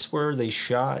place where they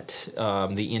shot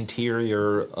the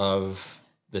interior of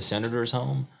the senator's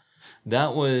home,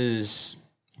 that was,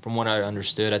 from what I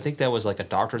understood, I think that was like a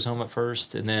doctor's home at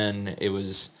first, and then it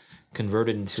was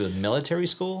converted into a military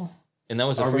school. And that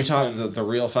was the Are we first talking time. the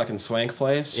real fucking swank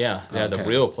place? Yeah, the Okay.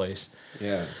 real place.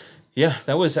 Yeah. Yeah,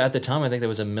 that was at the time. I think there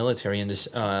was a military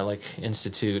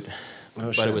institute, Oh,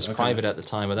 but shit, it was okay. private at the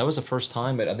time. But that was the first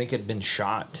time. But I think it had been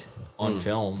shot on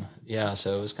film. Yeah,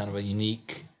 so it was kind of a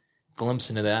unique glimpse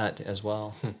into that as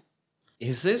well.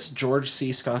 Is this George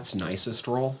C. Scott's nicest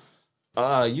role?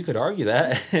 You could argue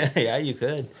that. Yeah, you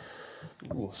could.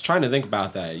 I was trying to think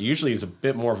about that. Usually he's a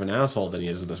bit more of an asshole than he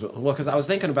is in this. Well, because I was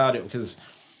thinking about it because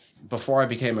before I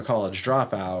became a college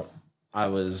dropout, I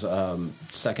was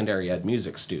secondary ed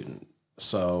music student.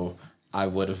 So I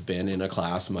would have been in a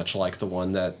class much like the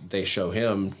one that they show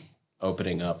him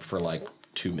opening up for like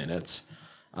 2 minutes.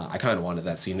 I kind of wanted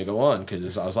that scene to go on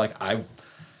because I was like,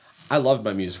 I loved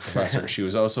my music professor. She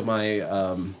was also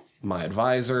my my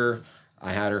advisor.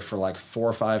 I had her for like 4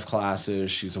 or 5 classes.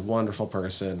 She's a wonderful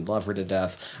person, love her to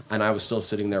death. And I was still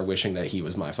sitting there wishing that he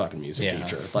was my fucking music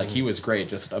teacher. Like, he was great,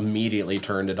 just immediately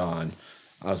turned it on.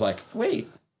 I was like, wait,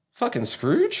 fucking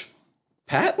Scrooge?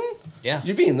 Patton? Yeah.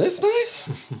 You being this nice?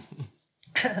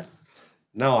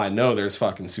 Now I know there's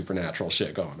fucking supernatural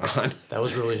shit going on. That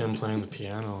was really him playing the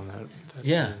piano, and that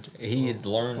Yeah, seemed- he had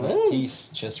learned that piece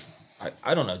just,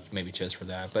 I don't know, maybe just for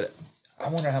that, but I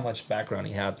wonder how much background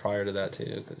he had prior to that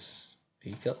too, because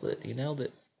he killed it. He nailed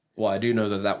it. Well, I do know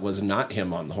that that was not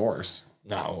him on the horse.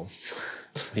 No.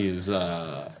 He's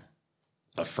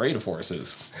afraid of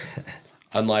horses.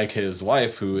 Unlike his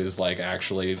wife, who is like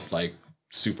actually like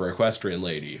super equestrian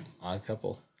lady. Odd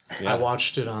couple. I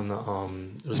watched it on the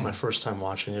it was my first time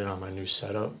watching it on my new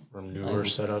setup or newer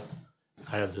setup.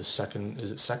 I have the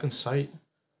second sight?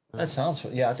 That sounds,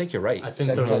 yeah, I think you're right. I think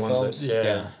Second they're the Sight ones Films?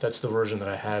 that that's the version that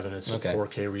I have, and it's a Okay.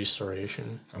 4K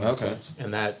restoration. That makes Okay. sense.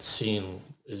 And that scene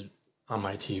is on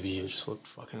my TV. It just looked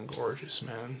fucking gorgeous,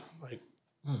 man. Like,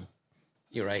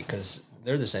 You're right, because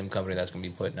they're the same company that's going to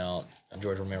be putting out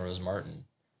George Romero's Martin.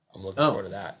 I'm looking Oh. forward to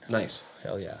that. Nice.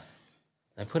 Hell yeah.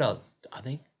 They put out, I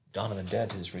think, Dawn of the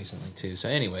Dead just recently too. So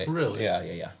anyway. Really? Yeah.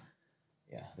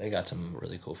 Yeah, they got some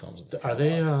really cool films. are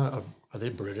they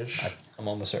British? I'm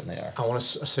almost certain they are. I want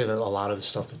to say that a lot of the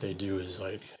stuff that they do is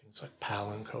like it's like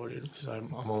Palin coded, because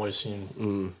I'm always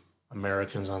seeing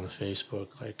Americans on the Facebook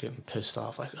like getting pissed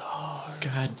off, like, oh,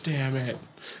 God damn it.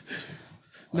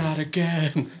 Not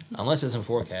again. Unless it's in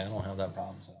 4K, I don't have that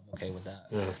problem, so I'm okay with that.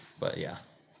 yeah. But yeah.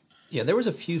 Yeah, there was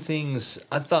a few things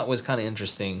I thought was kind of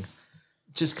interesting.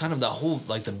 Just kind of the whole,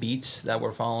 like the beats that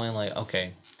we're following. Like,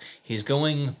 okay, he's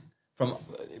going from,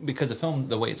 because the film,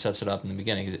 the way it sets it up in the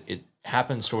beginning, is it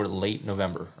happens sort of late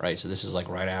November, right? So this is like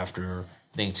right after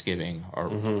Thanksgiving or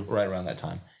right around that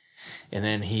time. And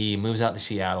then he moves out to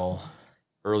Seattle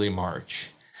early March.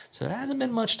 So there hasn't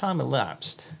been much time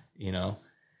elapsed, you know?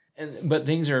 But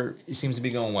things it seems to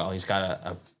be going well. He's got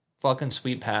a fucking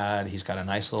sweet pad. He's got a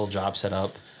nice little job set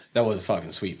up. That was a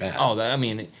fucking sweet bad. Oh, I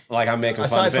mean, Like, I'm making fun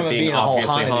aside of from it it being being a whole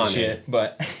obviously haunted and haunted. shit,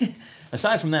 but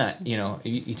aside from that, you know,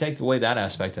 you take away that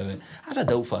aspect of it, that's a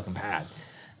dope fucking pad.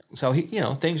 So he, you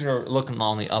know, things are looking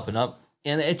on the up and up,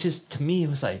 and it just, to me, it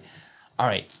was like, all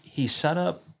right, he's set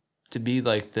up to be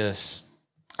like this.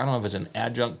 I don't know if it's an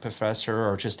adjunct professor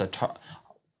or just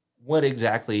what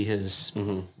exactly his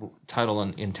title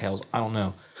entails. I don't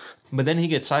know, but then he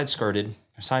gets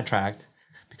sidetracked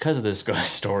because of this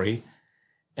ghost story.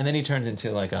 And then he turns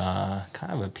into like a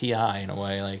kind of a PI in a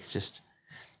way, like just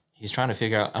he's trying to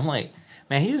figure out. I'm like,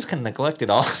 man, he just kind of neglected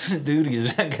all his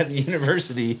duties back at the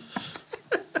university.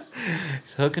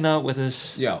 He's hooking up with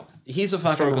this. Yo, he's a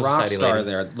fucking Historical rock Society star lady.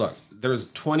 there. Look,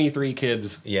 there's 23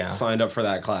 kids signed up for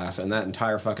that class, and that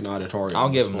entire fucking auditorium. I'll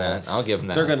was give him full. that. I'll give him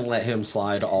that. They're gonna let him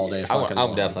slide all day fucking I'm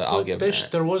long. definitely. I'll give him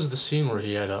that. There was the scene where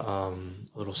he had a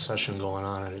little session going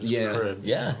on at his crib.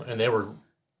 Yeah. And they were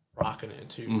rocking it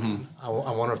too. Man. I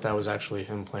wonder if that was actually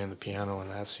him playing the piano in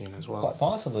that scene as well. Quite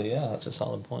possibly, yeah. That's a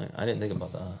solid point. I didn't think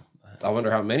about that. I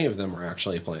wonder how many of them are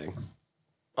actually playing.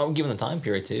 Oh, given the time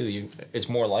period too, it's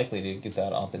more likely to get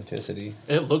that authenticity.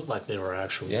 It looked like they were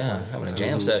actually playing, having a man.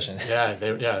 jam session. Yeah,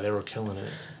 they were killing it.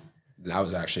 That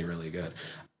was actually really good.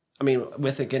 I mean,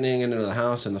 with it getting into the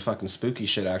house and the fucking spooky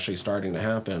shit actually starting to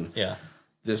happen, Yeah.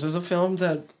 this is a film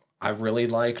that I really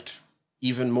liked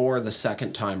even more the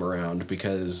second time around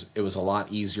because it was a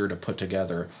lot easier to put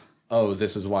together. Oh,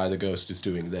 this is why the ghost is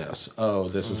doing this. Oh,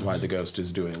 this is why the ghost is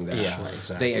doing that. Yeah,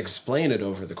 exactly. They explain it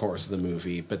over the course of the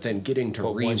movie, but then getting to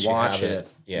But once you rewatch have it,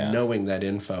 yeah. knowing that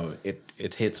info, it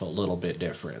hits a little bit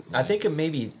different. I think it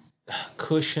maybe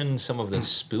cushion some of the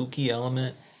spooky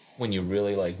element when you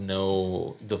really like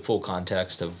know the full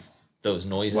context of those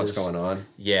noises. What's going on?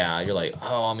 Yeah, you're like,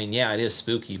 oh, I mean, yeah, it is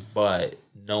spooky, but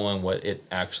knowing what it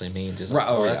actually means is like,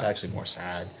 Right, oh, that's yeah. actually more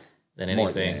sad than More-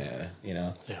 anything. yeah. You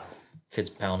know, Yeah. kids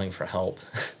pounding for help.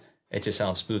 It just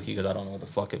sounds spooky because I don't know what the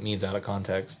fuck it means out of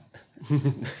context.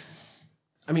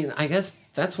 I mean, I guess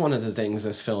that's one of the things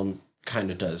this film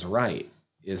kind of does right,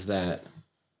 is that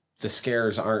the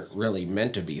scares aren't really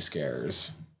meant to be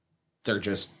scares. They're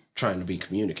just trying to be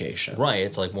communication. Right,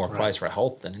 it's like more cries for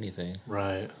help than anything.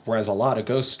 Right. Whereas a lot of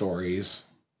ghost stories,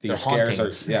 these They're scares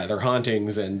hauntings. are, they're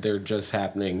hauntings and they're just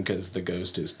happening because the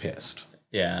ghost is pissed.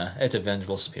 Yeah, it's a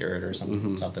vengeful spirit or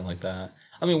something, something like that.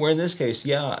 I mean, where in this case,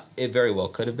 yeah, it very well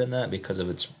could have been that because of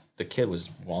the kid was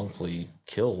wrongfully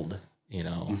killed, you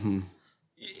know,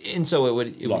 and so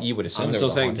you would assume I'm there still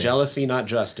was a saying haunting. jealousy, not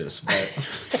justice, but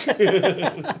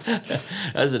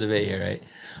That's the debate here, right?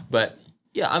 But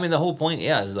yeah, I mean, the whole point,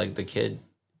 yeah, is like the kid.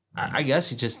 I guess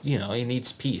he just, you know, he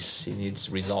needs peace, he needs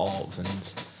resolve,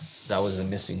 and that was the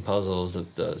missing puzzle, is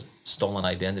the stolen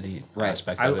identity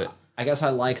aspect of it. I guess I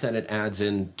like that it adds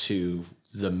into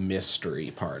the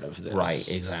mystery part of this. Right,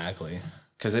 exactly.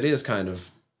 Because it is kind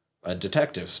of a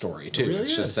detective story, too. really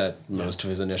It's just is. that most of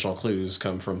his initial clues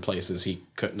come from places he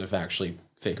couldn't have actually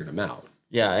figured them out.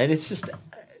 Yeah, and it's just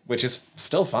Which is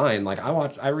still fine. Like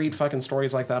I read fucking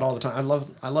stories like that all the time.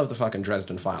 I love the fucking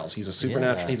Dresden Files. He's a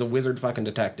supernatural. Yeah. He's a wizard fucking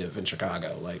detective in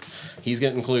Chicago. Like he's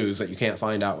getting clues that you can't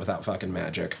find out without fucking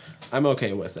magic. I'm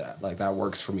okay with that. Like that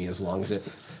works for me as long as it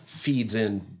feeds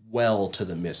in well to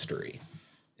the mystery.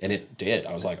 And it did.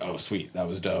 I was like, oh sweet, that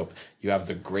was dope. You have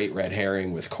the great red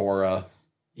herring with Cora.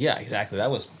 yeah, exactly. That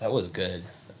was good.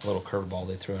 A little curveball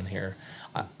they threw in here.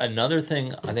 Another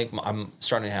thing, I think I'm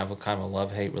starting to have a kind of a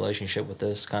love-hate relationship with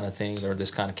this kind of thing, or this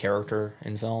kind of character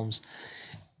in films,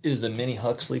 is the Minnie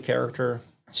Huxley character.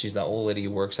 She's that old lady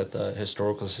who works at the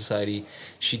Historical Society.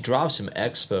 She drops some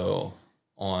expo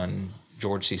on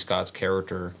George C. Scott's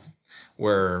character,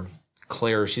 where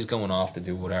Claire, she's going off to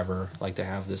do whatever, like to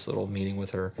have this little meeting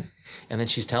with her. And then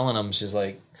she's telling him, she's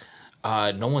like,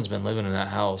 no one's been living in that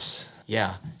house.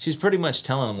 Yeah. She's pretty much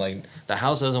telling him, like, the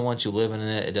house doesn't want you living in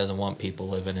it. It doesn't want people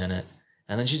living in it.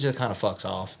 And then she just kind of fucks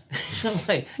off. I'm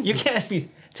like, you can't be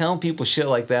telling people shit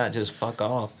like that. Just fuck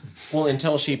off. Well,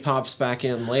 until she pops back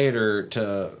in later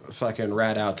to fucking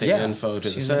rat out the Yeah, info to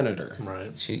the she's- senator.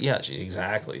 Right. She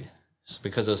exactly. Just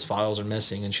because those files are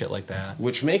missing and shit like that.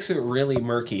 Which makes it really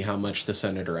murky how much the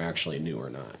senator actually knew or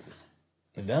not.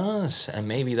 It does. And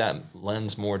maybe that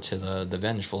lends more to the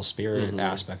vengeful spirit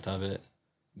aspect of it.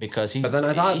 Because But then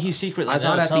I thought he secretly I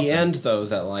thought knows at something. the end though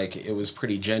that like it was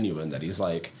pretty genuine that he's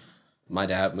like my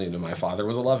father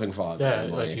was a loving father. Yeah,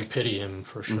 and, like you pity him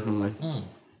for sure. Like,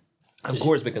 Of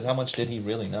course, because how much did he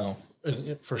really know?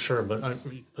 for sure, but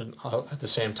at the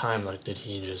same time, like, did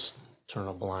he just turn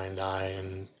a blind eye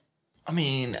and I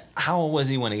mean, how old was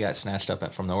he when he got snatched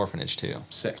up from the orphanage too?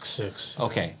 6. six?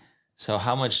 Okay, so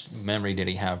how much memory did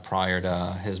he have prior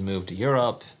to his move to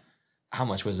Europe? How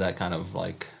much was that kind of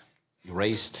like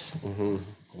erased,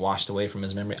 washed away from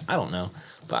his memory? I don't know,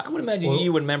 but I would imagine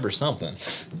you would remember something.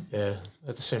 Yeah.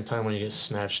 At the same time, when you get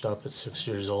snatched up at 6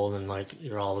 years old and like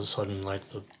you're all of a sudden like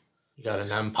you got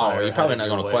an empire. Oh, you're probably not headed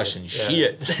going to your way. question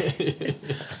shit.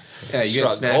 Yeah, you get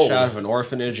Struck snatched gold. out of an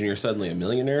orphanage and you're suddenly a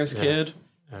millionaire as a kid.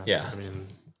 Yeah. I mean,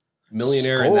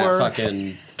 Millionaire in that Score.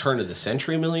 fucking turn of the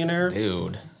century millionaire.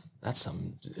 Dude, that's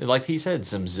some, like he said,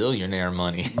 some zillionaire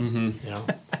money. you know,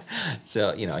 So,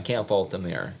 I can't fault them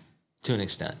there to an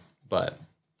extent. But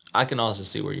I can also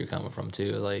see where you're coming from,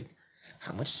 too. Like,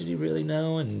 how much did he really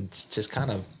know? And just kind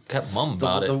of kept mum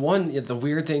about The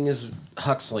weird thing is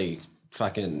Huxley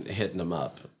fucking hitting him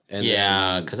up. And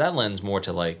Yeah, then- because that lends more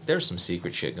to, like, there's some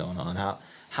secret shit going on.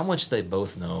 How much they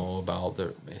both know about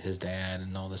his dad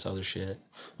and all this other shit.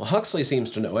 well, Huxley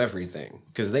seems to know everything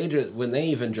because when they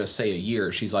even just say a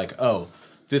year, she's like, "Oh,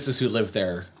 this is who lived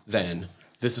there then.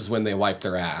 This is when they wiped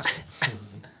their ass."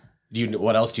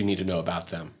 What else do you need to know about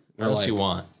them? What else you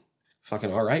want?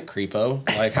 Fucking all right, creepo.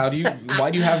 Like,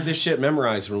 why do you have this shit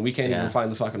memorized when we can't Yeah. even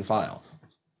find the fucking file?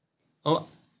 Oh,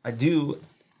 I do,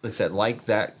 like I said, like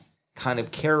that kind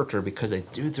of character because they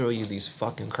do throw you these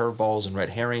fucking curveballs and red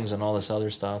herrings and all this other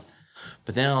stuff.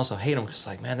 But then I also hate them because,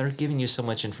 like, man, they're giving you so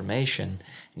much information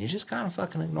and you're just kind of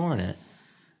fucking ignoring it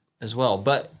as well.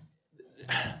 But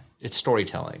it's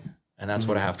storytelling. And that's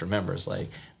what I have to remember is, like,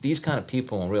 these kind of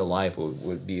people in real life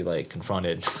would be, like,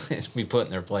 confronted and be put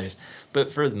in their place.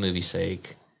 But for the movie's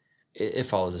sake, it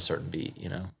follows a certain beat,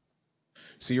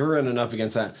 So you're running up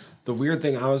against that. The weird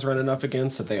thing I was running up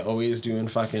against that they always do in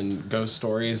fucking ghost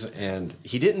stories, and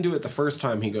he didn't do it the first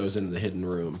time he goes into the hidden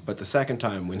room, but the second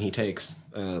time when he takes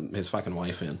his fucking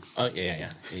wife in. Oh,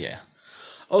 yeah.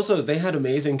 Also, they had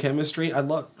amazing chemistry. I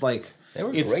love, like... They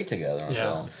were it's- great together on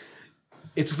Yeah. film.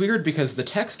 It's weird because the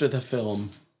text of the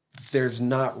film, there's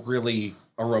not really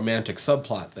a romantic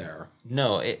subplot there.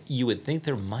 No, you would think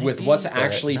there might With be, what's but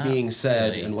actually not being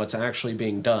said really. and what's actually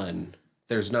being done,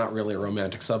 there's not really a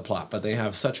romantic subplot, but they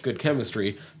have such good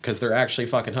chemistry because they're actually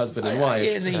fucking husband and wife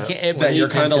And then you can't- that you're when you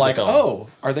come kind to of the like, film. oh,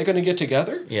 are they going to get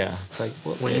together? Yeah, it's like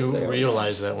when you they are.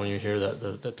 realize that, when you hear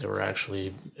that they were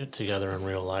actually together in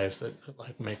real life, that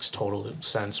like makes total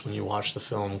sense when you watch the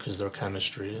film because their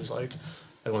chemistry is like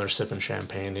when they're sipping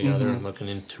champagne together and looking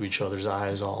into each other's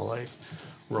eyes, all like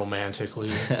romantically.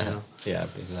 Yeah,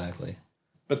 exactly.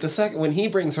 But the second when he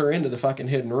brings her into the fucking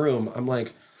hidden room, I'm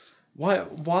like,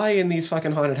 why in these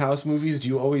fucking haunted house movies do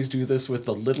you always do this with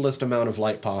the littlest amount of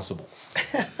light possible?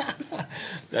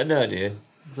 No, dude.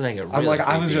 Let's make it really I'm like,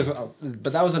 I was creepy. just,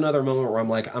 but that was another moment where I'm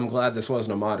like, I'm glad this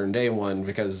wasn't a modern day one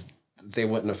because they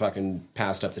wouldn't have fucking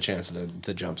passed up the chance of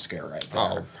the jump scare right there.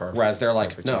 Oh, perfect. Whereas they're like,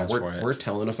 Perfect no, chance for it. we're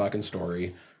telling a fucking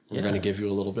story. We're Yeah. going to give you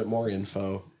a little bit more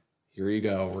info. Here you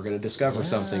go. We're going to discover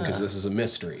something because this is a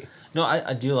mystery. No,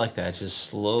 I do like that. It's just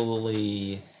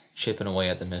slowly chipping away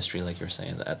at the mystery, like you're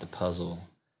saying, at the puzzle,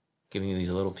 giving you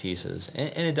these little pieces. And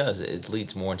it does. It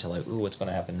leads more into like, ooh, what's going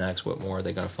to happen next? What more are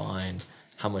they going to find?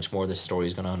 How much more this story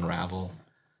is going to unravel?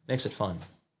 Makes it fun.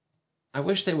 I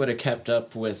wish they would have kept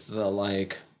up with the,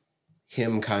 like,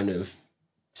 him kind of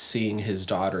seeing his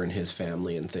daughter and his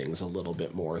family and things a little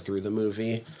bit more through the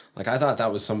movie. Like, I thought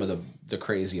that was some of the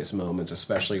craziest moments,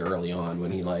 especially early on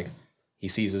when he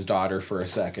sees his daughter for a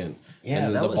second. Yeah, and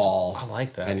then that the was- ball. I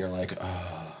like that. And you're like,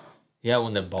 oh. Yeah,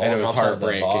 when the ball And it was drops out of the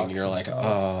heartbreaking. box You're and like, stuff.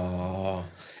 oh.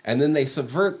 And then they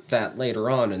subvert that later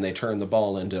on and they turn the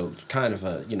ball into kind of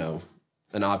a,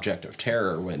 an object of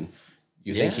terror when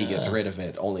you think he gets Yeah. rid of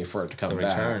it only for it to come The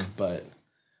back. return. But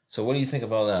So what do you think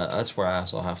about that? That's where I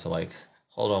also have to like,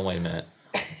 hold on, wait a minute.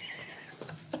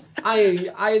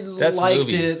 I That's liked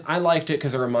movie. it. I liked it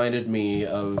because it reminded me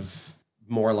of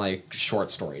more like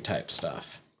short story type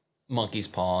stuff. Monkey's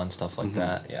paw and stuff like Mm-hmm.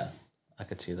 that. Yeah, I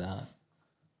could see that.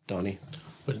 Donnie,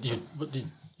 But you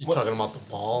talking about the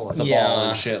ball? Like, the Yeah. ball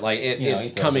and shit, like it, You know, he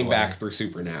it throws coming it back away. through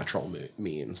supernatural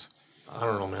means. I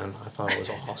don't know, man. I thought it was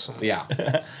awesome. Yeah,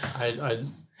 I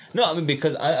No, I mean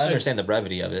because I understand the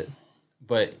brevity of it,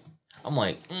 but I'm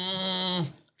like,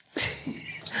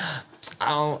 I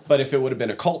don't. but if it would have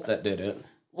been a cult that did it,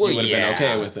 Well, you would have yeah. been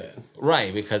okay with it.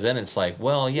 Right, because then it's like,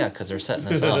 well, yeah, because they're setting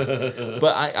this up.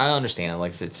 But I understand, like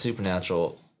I said,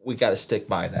 supernatural. We got to stick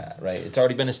by that, right? It's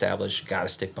already been established. Got to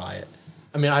stick by it.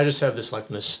 I mean, I just have this like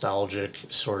nostalgic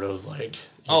sort of like.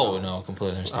 No,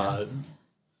 completely understand.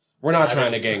 We're not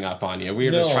trying to gang up on you.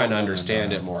 We're just No, trying to no, no, understand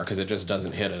no. it more because it just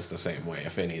doesn't hit us the same way,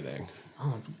 if anything.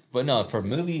 But no, for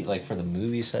movie, like for the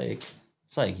movie's sake,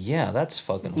 it's like, yeah, that's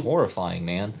fucking horrifying,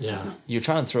 man. Yeah. You're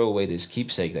trying to throw away this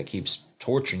keepsake that keeps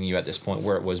torturing you at this point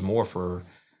where it was more for,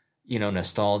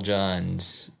 nostalgia and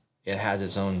it has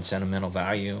its own sentimental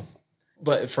value.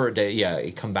 But for a day, yeah,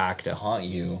 it come back to haunt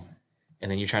you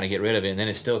and then you're trying to get rid of it and then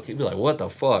it still keep be like, what the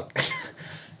fuck?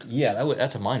 Yeah,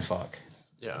 that's a mind fuck.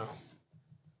 Yeah.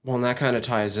 Well, and that kind of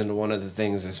ties into one of the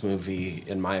things this movie,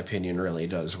 in my opinion, really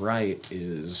does right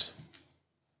is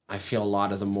I feel a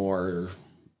lot of the more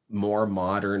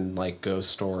modern, like,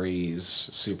 ghost stories,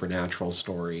 supernatural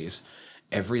stories,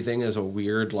 everything is a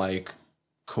weird, like,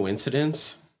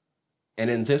 coincidence. And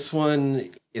in this one,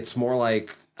 it's more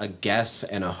like a guess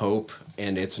and a hope,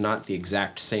 and it's not the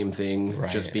exact same thing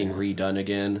Right, just being redone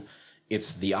again.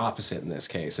 It's the opposite in this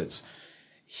case.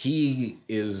 He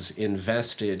is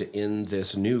invested in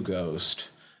this new ghost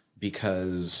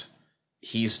because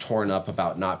he's torn up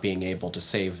about not being able to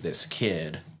save this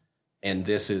kid. And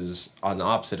this is, on the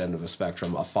opposite end of the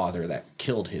spectrum, a father that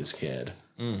killed his kid.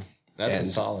 That's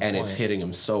a solid And point. it's hitting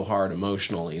him so hard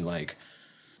emotionally. Like,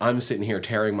 I'm sitting here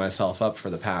tearing myself up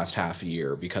for the past half a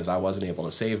year because I wasn't able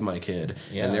to save my kid.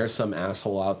 Yeah. And there's some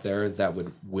asshole out there that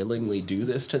would willingly do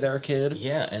this to their kid.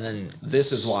 Yeah, and then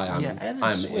This is why I'm and then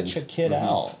I'm switch in, a kid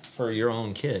out for your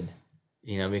own kid,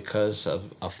 because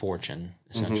of a fortune,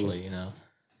 essentially,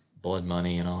 blood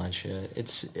money and all that shit.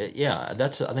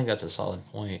 I think that's a solid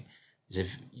point. Is if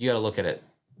you got to look at it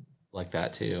like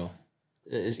that too.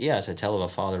 It's a tale of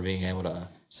a father being able to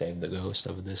save the ghost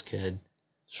of this kid.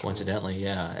 Coincidentally,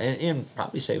 yeah, and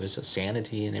probably save his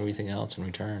sanity and everything else in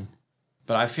return.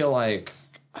 But I feel like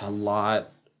a lot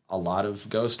of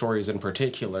ghost stories in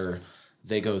particular,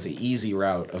 they go the easy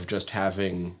route of just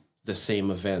having the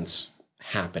same events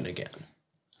happen again.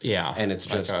 Yeah, And it's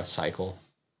like just- a cycle.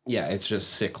 Yeah, it's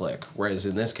just cyclic. Whereas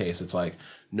in this case, it's like,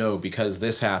 no, because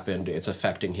this happened, it's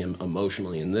affecting him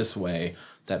emotionally in this way.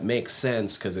 That makes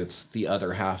sense because it's the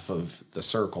other half of the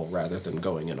circle rather than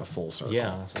going in a full circle.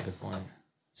 Yeah, that's a good point.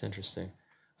 It's interesting.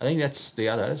 I think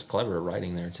that is clever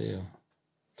writing there too.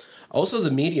 Also,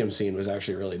 the medium scene was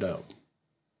actually really dope.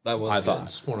 That was I good. thought.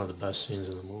 It's one of the best scenes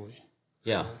in the movie.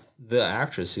 Yeah, the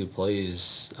actress who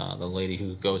plays the lady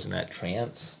who goes in that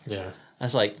trance. Yeah. I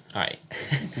was like, all right.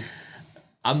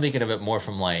 I'm thinking of it more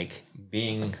from like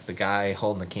being the guy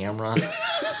holding the camera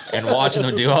and watching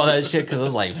them do all that shit because I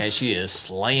was like, man, she is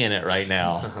slaying it right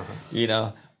now,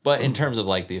 But in terms of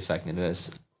like the effectiveness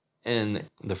in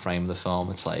the frame of the film,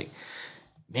 it's like,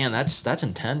 man, that's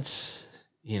intense,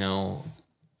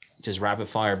 just rapid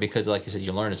fire because, like you said,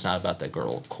 you learn it's not about that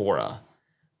girl Cora.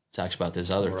 It's actually about this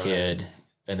other kid.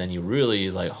 And then you really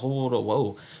like, hold on,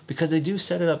 whoa. Because they do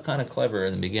set it up kind of clever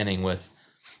in the beginning with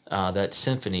that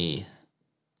symphony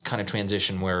kind of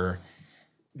transition where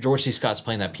George C. Scott's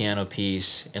playing that piano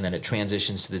piece and then it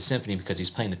transitions to the symphony because he's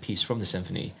playing the piece from the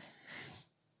symphony.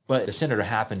 But the senator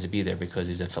happened to be there because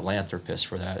he's a philanthropist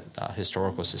for that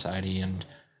historical society and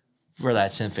for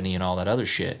that symphony and all that other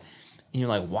shit. And you're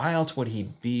like, why else would he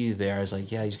be there? I was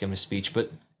like, yeah, he's giving a speech, but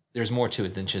there's more to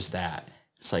it than just that.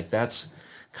 It's like that's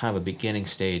kind of a beginning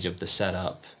stage of the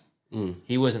setup.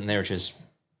 He wasn't there just,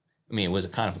 I mean, it was a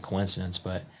kind of a coincidence,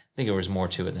 but I think there was more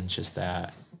to it than just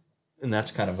that. And that's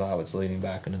kind of how it's leading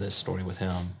back into this story with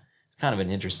him. It's kind of an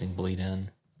interesting bleed in.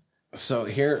 So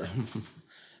here,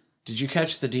 did you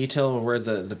catch the detail where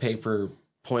the paper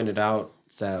pointed out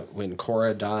that when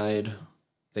Cora died,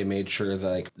 they made sure that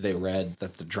like, they read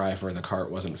that the driver of the cart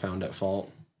wasn't found at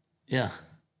fault? Yeah.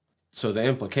 So the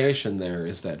implication there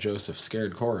is that Joseph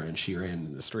scared Cora and she ran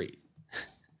in the street.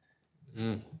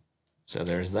 So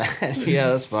there's that. Yeah,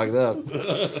 that's fucked up.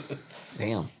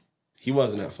 Damn. He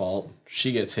wasn't at fault.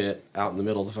 She gets hit out in the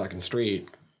middle of the fucking street.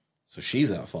 So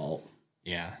she's at fault.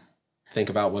 Yeah. Think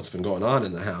about what's been going on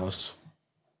in the house.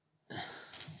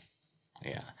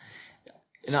 Yeah.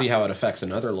 See how it affects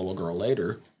another little girl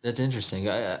later. That's interesting.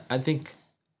 I think,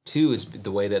 too, is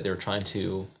the way that they're trying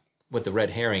to, with the red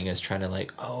herring, is trying to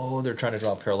like, oh, they're trying to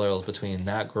draw parallels between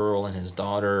that girl and his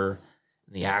daughter,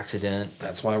 and the accident.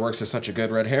 That's why it works as such a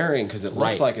good red herring, because it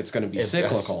looks Right. like it's going to be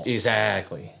cyclical.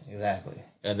 Exactly.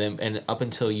 And up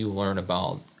until you learn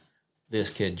about this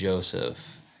kid,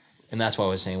 Joseph, and that's why I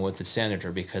was saying with the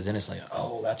senator, because then it's like,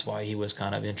 oh, that's why he was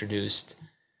kind of introduced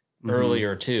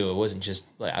earlier, too. It wasn't just,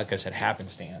 like I said,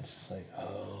 happenstance. It's like,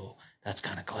 oh, that's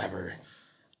kind of clever.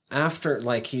 After,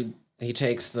 like, he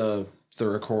takes the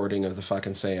recording of the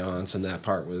fucking seance, and that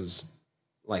part was,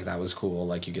 like, that was cool.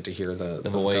 Like, you get to hear the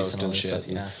voice ghost and all that shit. stuff,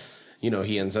 yeah. You know,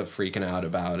 he ends up freaking out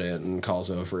about it and calls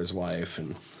over his wife,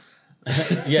 and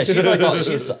Yeah, she's like, oh,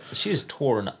 she's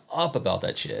torn up about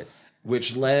that shit.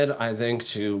 which led, I think,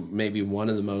 to maybe one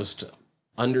of the most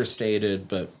understated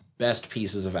but best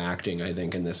pieces of acting, I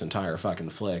think, in this entire fucking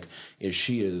flick, is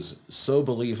she is so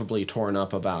believably torn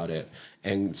up about it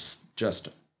and just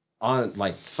on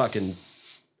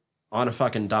a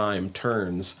fucking dime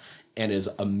turns and is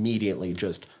immediately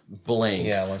just blank,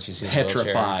 Yeah, once you see the wheelchair.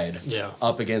 petrified, Yeah.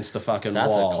 up against the fucking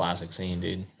That's wall. a classic scene,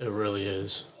 dude. It really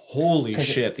is Holy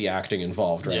shit, the acting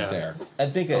involved right Yeah. there. I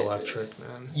think electric,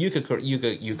 man. you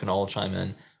can all chime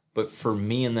in, but for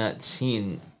me in that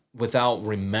scene, without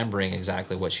remembering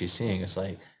exactly what she's seeing, it's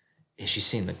like, is she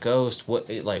seeing the ghost? What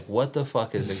the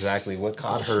fuck is exactly what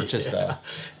caught her? Just a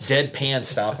deadpan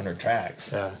stop in her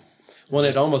tracks. Yeah. Well,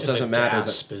 it almost The doesn't matter that.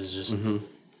 gasp is just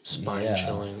spine Yeah.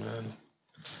 chilling, man.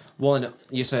 Well, and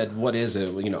you said, what is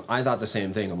it? Well, you know, I thought the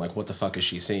same thing. I'm like, what the fuck is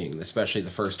she seeing? Especially the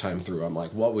first time through. I'm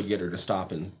like, what would get her to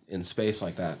stop in space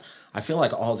like that? I feel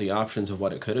like all the options of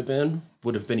what it could have been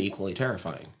would have been equally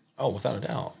terrifying. Oh, without a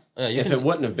doubt. If it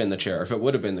wouldn't have been the chair, if it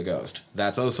would have been the ghost,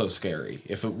 that's also scary.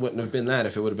 If it wouldn't have been that,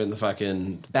 if it would have been the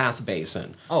fucking bath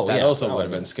basin, Oh, that yeah, also that would have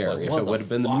would've been been- scary. like, If what it the would have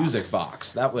been the fuck? music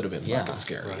box, that would have been Yeah. fucking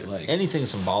scary. Right. Like, anything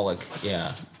symbolic,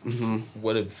 yeah,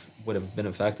 would have been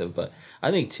effective. But I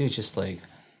think too, just like,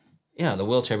 yeah, the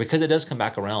wheelchair, because it does come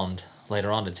back around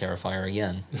later on to terrify her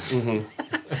again.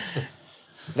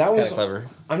 that was Clever.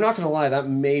 I'm not gonna lie, that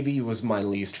maybe was my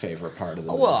least favorite part of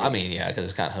the movie. Well, I mean, yeah, because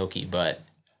it's kind of hokey, but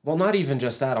Well, not even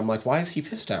just that. I'm like, why is he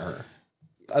pissed at her?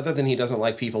 Other than he doesn't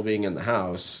like people being in the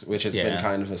house, which has been Yeah.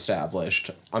 kind of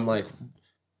established. I'm like,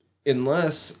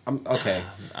 unless I'm okay.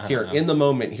 Here know. in the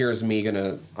moment, here's me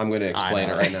I'm gonna explain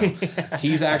it know. right now.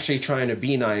 He's actually trying to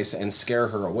be nice and scare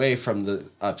her away from the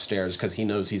upstairs because he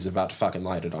knows he's about to fucking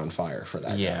light it on fire for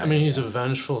that. yeah, I mean, he's a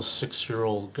vengeful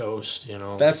 6-year-old ghost, you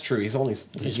know. That's true. He's only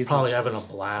he's probably having a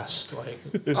blast, like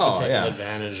Oh, taking yeah.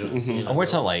 advantage of. Mm-hmm. You know, and we're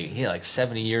talking like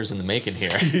 70 years in the making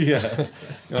here. yeah.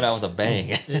 Going out with a bang.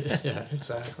 yeah,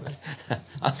 exactly.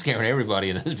 I'm scaring everybody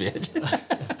in this bitch.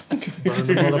 Burn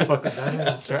the motherfucker down.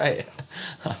 That's right.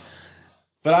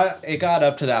 But it got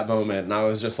up to that moment, and I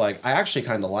was just like, I actually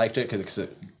kind of liked it because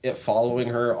it following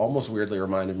her almost weirdly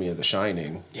reminded me of The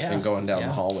Shining, Yeah, and going down yeah.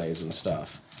 the hallways and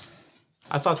stuff.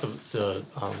 I thought the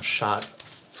shot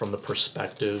from the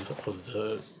perspective of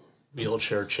the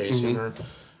wheelchair chasing her.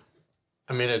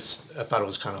 I mean, I thought it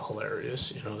was kind of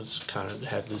hilarious. You know, it's kind of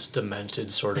had this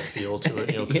demented sort of feel to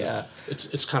it. You know, 'cause Yeah.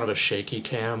 it's kind of a shaky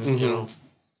cam. You know,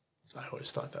 I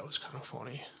always thought that was kind of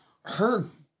funny. Her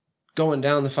going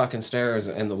down the fucking stairs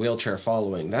and the wheelchair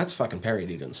following, that's fucking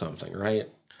parodied in something, right?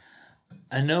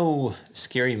 I know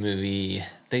Scary Movie,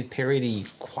 they parody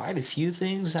quite a few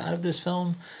things out of this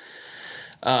film.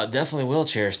 Definitely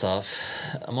wheelchair stuff.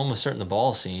 I'm almost certain the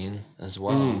ball scene as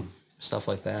well. Stuff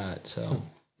like that. So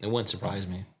it wouldn't surprise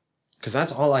me. Because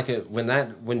that's all I could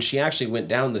when she actually went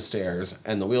down the stairs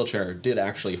and the wheelchair did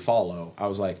actually follow. I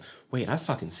was like, wait, I've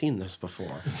fucking seen this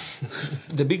before.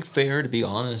 To be fair, to be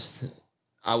honest,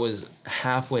 I was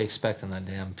halfway expecting that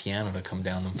damn piano to come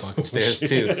down them fucking stairs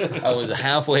too. I was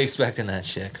halfway expecting that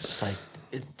shit. 'Cause it's like,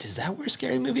 is that where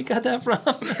Scary Movie got that from?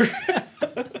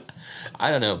 I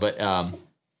don't know, but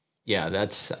yeah,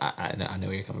 that's I know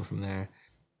where you're coming from there.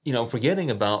 You know, for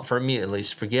me at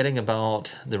least, forgetting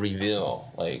about the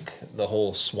reveal, like the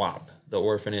whole swap, the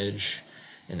orphanage,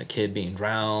 and the kid being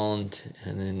drowned,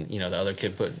 and then the other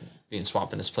kid being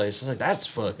swapped in his place. It's like that's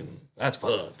fucked.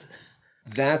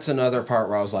 That's another part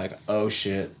where I was like, oh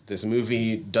shit, this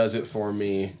movie does it for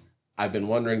me. I've been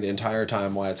wondering the entire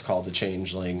time why it's called The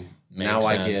Changeling. Now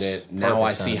I get it. Now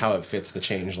I see how it fits the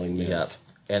Changeling myth. Yep.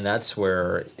 And that's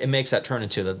where it makes that turn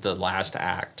into the last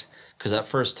act. Because that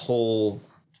first whole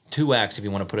 2 acts, if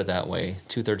you want to put it that way,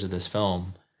 2/3 of this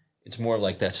film, it's more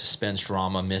like that suspense,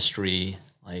 drama, mystery,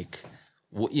 like,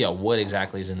 what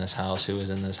exactly is in this house, who is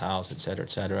in this house, et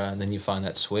cetera, and then you find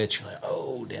that switch, you're like,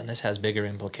 oh, damn, this has bigger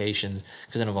implications,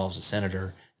 because it involves a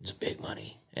senator, it's big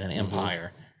money, and an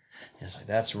empire. And it's like,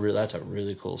 that's a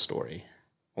really cool story.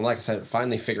 Well, like I said,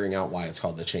 finally figuring out why it's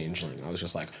called The Changeling, I was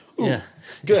just like, ooh, yeah,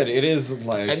 good. It is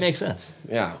like... It makes sense.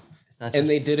 Yeah. It's not and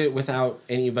they did it without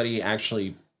anybody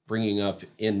actually bringing up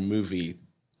in movie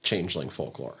Changeling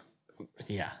folklore.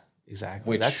 Yeah,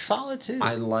 exactly. Which that's solid too.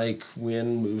 I like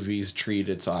when movies treat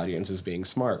its audience as being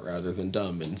smart rather than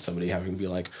dumb, and somebody having to be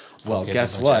like, well,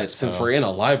 guess what? Since we're in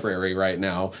a library right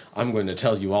now, I'm going to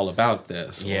tell you all about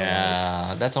this.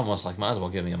 Yeah, that's almost like, might as well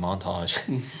give me a montage.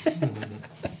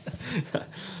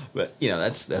 But,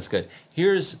 that's good.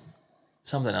 Here's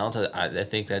something else I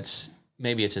think that's,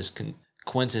 maybe it's just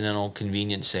coincidental,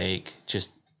 convenient sake,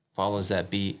 just follows that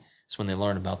beat. It's when they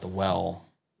learn about the well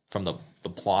from the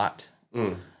plot.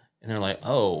 And they're like,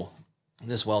 oh,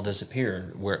 this well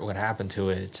disappeared. What happened to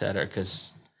it, et cetera.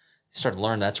 Because you start to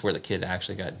learn that's where the kid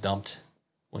actually got dumped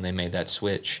when they made that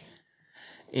switch.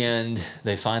 And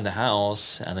they find the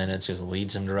house, and then it just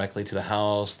leads them directly to the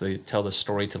house. They tell the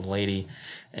story to the lady.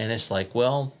 And it's like,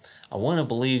 well, I wouldn't have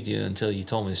believed you until you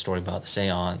told me the story about the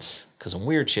seance, because some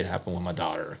weird shit happened with my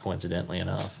daughter, coincidentally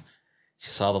enough.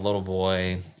 She saw the little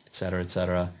boy, et cetera, et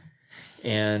cetera.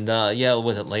 And,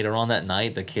 was it later on that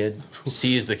night the kid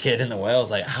sees the kid in the well?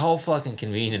 It's like, how fucking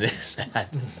convenient is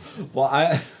that? Well,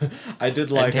 I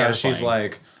did like how she's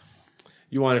like,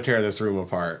 you want to tear this room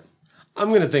apart? I'm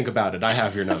going to think about it. I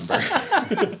have your number.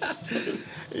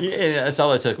 Yeah, that's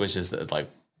all it took, was just like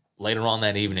later on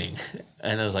that evening.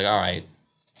 And I was like, all right,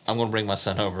 I'm going to bring my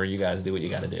son over. You guys do what you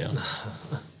got to do.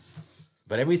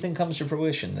 But everything comes to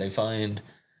fruition. They find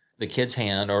the kid's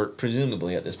hand, or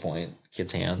presumably at this point,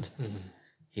 kid's hand. Mm-hmm.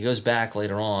 He goes back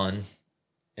later on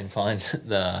and finds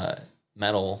the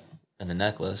medal and the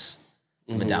necklace,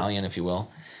 medallion, if you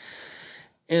will.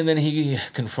 And then he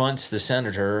confronts the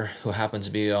senator, who happens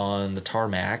to be on the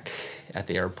tarmac at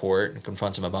the airport, and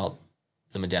confronts him about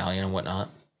the medallion and whatnot.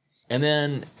 And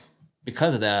then,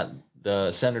 because of that,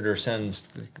 the senator sends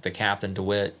the Captain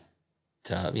DeWitt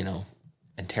to,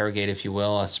 interrogate, if you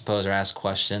will, I suppose, or ask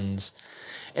questions.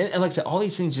 And like I said, all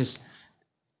these things just,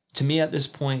 to me at this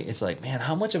point, it's like, man,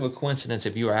 how much of a coincidence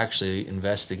if you were actually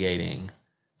investigating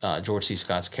George C.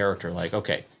 Scott's character? Like,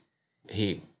 okay,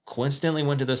 he coincidentally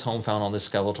went to this home, found all this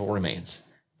skeletal remains.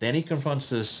 Then he confronts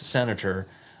this senator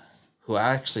who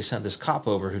actually sent this cop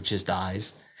over who just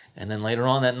dies. And then later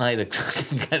on that night,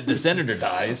 the senator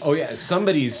dies. Oh, yeah.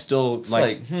 Somebody's still,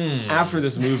 after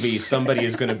this movie, somebody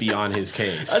is going to be on his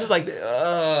case. I was like,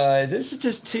 this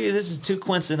is too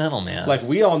coincidental, man. Like,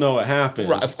 we all know what happened.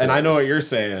 Right, and I know what you're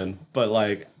saying. But,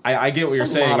 like, I get what you're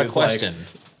saying. A lot of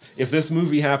questions. Like, if this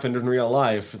movie happened in real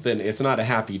life, then it's not a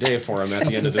happy day for him at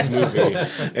the end of this movie.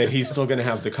 And he's still going to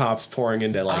have the cops pouring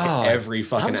into, every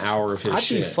fucking hour of his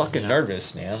shit. I'd be fucking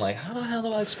nervous, man. Like, how the hell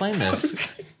do I explain this?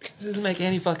 This doesn't make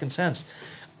any fucking sense.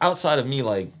 Outside of me,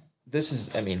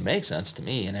 it makes sense to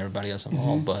me and everybody else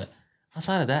involved, but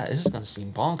outside of that, this is going to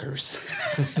seem bonkers.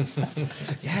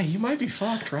 Yeah, you might be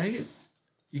fucked, right?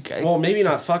 Well, maybe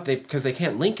not fucked, because they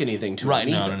can't link anything to it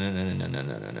either.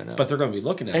 No. But they're going to be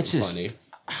looking at it funny.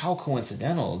 How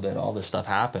coincidental that all this stuff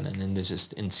happened, and then it's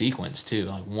just in sequence too,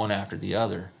 like one after the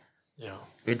other. Yeah,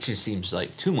 it just seems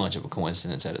like too much of a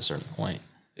coincidence at a certain point.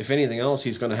 If anything else,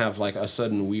 he's going to have a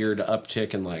sudden weird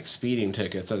uptick in speeding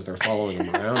tickets as they're following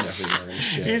him around everywhere and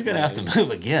shit. He's going to have to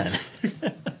move again.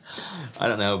 I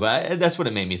don't know, but that's what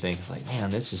it made me think. It's like,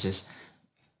 man, this is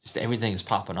just everything is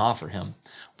popping off for him.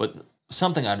 But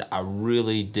something I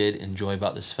really did enjoy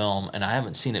about this film, and I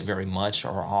haven't seen it very much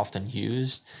or often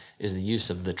used, is the use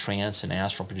of the trance and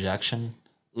astral projection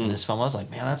in this film. I was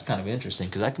like, man, that's kind of interesting,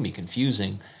 because that can be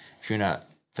confusing if you're not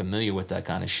familiar with that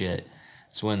kind of shit.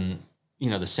 It's when,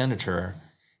 the senator,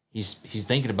 he's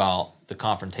thinking about the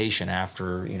confrontation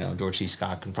after, you know, George C.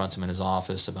 Scott confronts him in his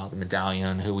office about the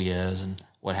medallion, who he is, and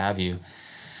what have you.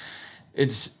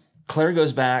 It's Claire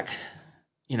goes back.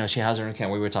 You know, she has her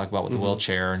account we were talking about with the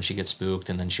wheelchair, and she gets spooked,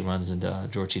 and then she runs into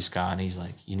George C. Scott, and he's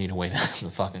like, "You need to wait out in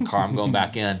the fucking car. I'm going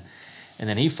back in." And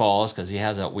then he falls because he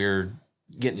has that weird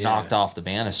getting knocked off the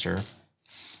banister.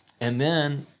 And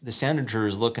then the senator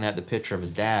is looking at the picture of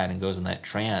his dad and goes in that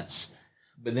trance.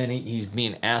 But then he's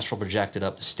being astral projected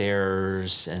up the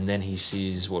stairs, and then he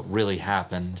sees what really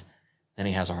happened. Then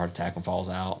he has a heart attack and falls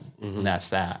out, and that's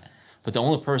that. But the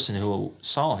only person who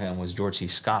saw him was George C.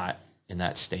 Scott in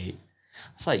that state.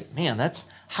 It's like, man,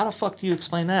 how the fuck do you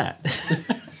explain that?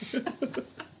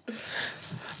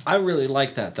 I really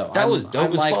like that though. That was dope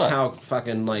I as liked fuck. how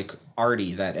fucking like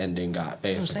arty that ending got.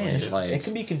 Basically, I'm saying, It's like, it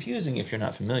can be confusing if you're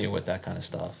not familiar with that kind of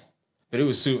stuff. but it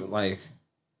was super like,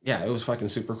 yeah, it was fucking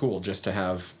super cool just to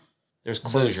have There's the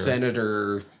closure.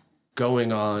 senator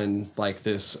going on like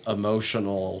this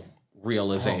emotional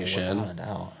realization Without a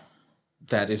doubt.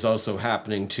 that is also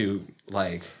happening to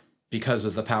like because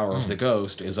of the power of the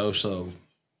ghost is also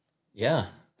Yeah.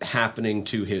 happening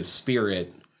to his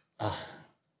spirit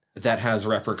that has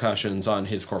repercussions on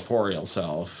his corporeal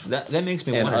self That makes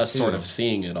me and wonder us too. sort of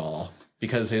seeing it all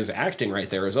because his acting right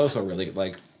there is also really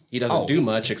like he doesn't Oh, do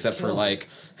much except for kills it. like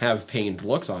have pained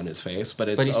looks on his face, but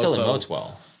it's But he still also, emotes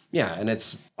well. yeah, and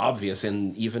it's obvious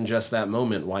in even just that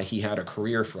moment why he had a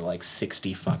career for like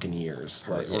 60 fucking years,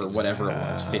 like, or whatever it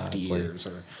was, 50 years,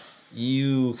 or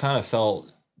You kind of felt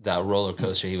that roller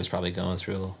coaster he was probably going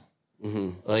through.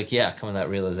 Like, yeah, coming to that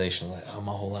realization, like, oh,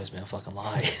 my whole life's been a fucking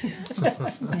lie.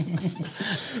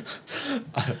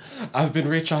 I've been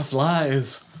rich off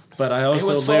lies, but I also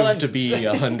was live fun. to be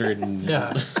 100 and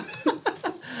Yeah,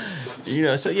 You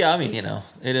know, so yeah, I mean, you know,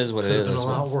 it is what it could is. have been a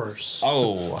lot worse.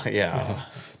 Oh, yeah.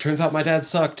 turns out my dad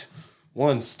sucked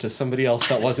once to somebody else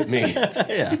that wasn't me.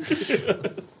 Yeah.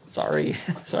 Sorry.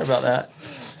 Sorry about that.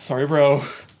 Sorry, bro.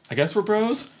 I guess we're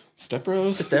bros. Step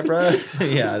bros. Deborah.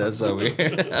 Yeah, that's so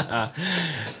weird.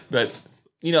 But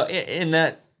you know, in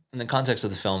the context of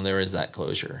the film, there is that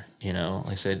closure. You know,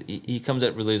 like I said, he comes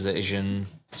at realization.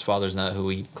 His father's not who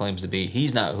he claims to be.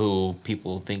 He's not who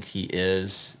people think he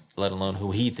is, let alone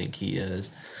who he think he is.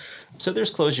 So there's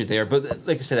closure there. But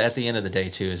like I said, at the end of the day,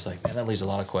 too, it's like, man, that leaves a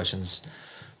lot of questions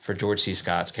for George C.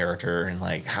 Scott's character, and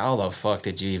like, how the fuck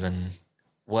did you even?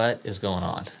 What is going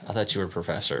on? I thought you were a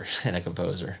professor and a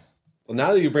composer. Well,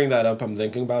 now that you bring that up, I'm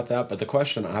thinking about that. But the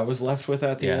question I was left with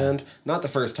at the Yeah. end, not the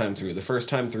first time through. The first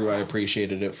time through, I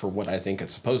appreciated it for what I think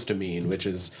it's supposed to mean, which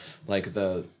is like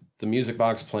the music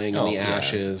box playing in Oh, the yeah.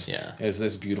 ashes Yeah. is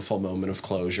this beautiful moment of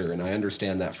closure, and I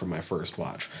understand that from my first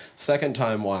watch. Second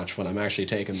time watch, when I'm actually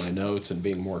taking my notes and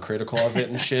being more critical of it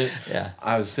and shit, Yeah.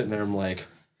 I was sitting there, I'm like,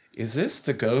 is this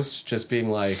the ghost just being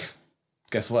like,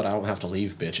 guess what? I don't have to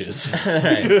leave, bitches.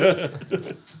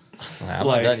 I'm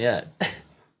Like- not done yet.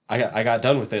 I got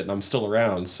done with it and I'm still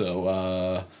around,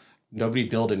 so nobody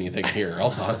build anything here,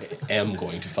 else I am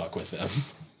going to fuck with them.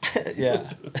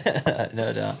 Yeah,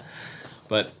 no doubt.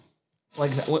 But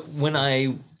like when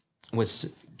I was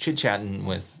chit chatting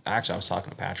with, actually, I was talking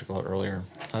to Patrick a little earlier,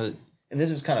 and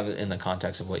this is kind of in the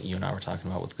context of what you and I were talking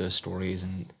about with ghost stories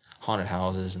and haunted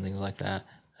houses and things like that.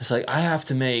 It's like I have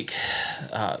to make,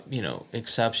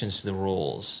 exceptions to the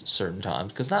rules certain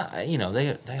times because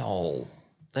they all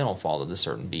don't follow the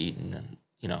certain beat, and then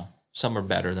some are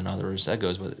better than others. That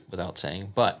goes without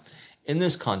saying. But in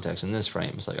this context, in this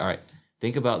frame, it's like, all right,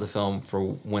 think about the film for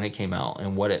when it came out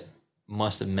and what it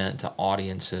must have meant to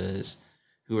audiences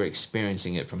who are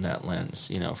experiencing it from that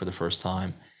lens, for the first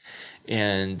time.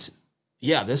 And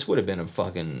yeah, this would have been a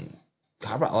fucking,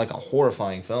 like a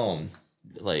horrifying film.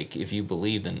 Like if you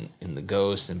believed in the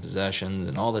ghosts and possessions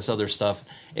and all this other stuff.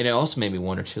 And it also made me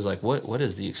wonder too, like what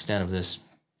is the extent of this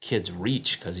kid's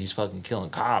reach? Because he's fucking killing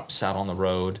cops out on the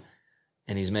road,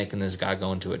 and he's making this guy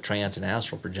go into a trance and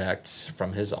astral project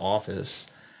from his office.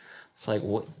 It's like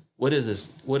what is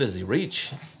this? What is the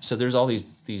reach? So there's all these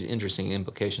interesting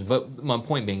implications. But my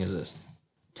point being is this: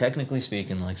 technically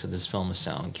speaking, like I said, this film is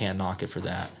sound. Can't knock it for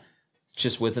that.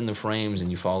 Just within the frames, and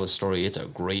you follow the story, it's a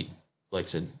great, like I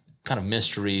said, kind of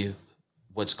mystery.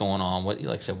 What's going on? What,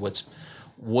 like I said,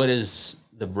 what is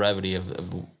the brevity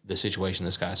of the situation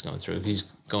this guy's going through? He's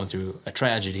going through a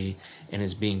tragedy and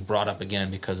is being brought up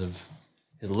again because of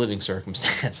his living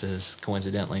circumstances,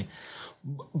 coincidentally.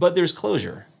 But there's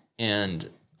closure, and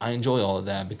I enjoy all of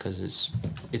that because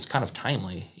it's kind of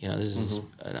timely. This is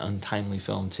an untimely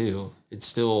film too.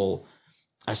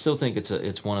 I still think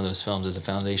it's one of those films as a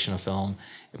foundational film.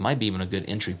 It might be even a good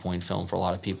entry point film for a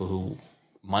lot of people who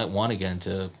might want to get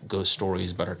into ghost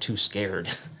stories but are too scared.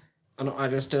 I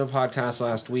just did a podcast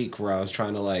last week where I was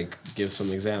trying to like give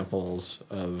some examples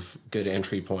of good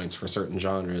entry points for certain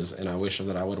genres, and I wish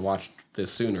that I would have watched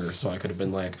this sooner so I could have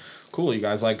been like, cool, you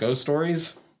guys like ghost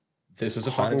stories? This is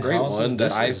a fucking Haunted great houses, one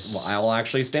that this is- I'll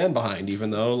actually stand behind, even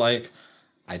though like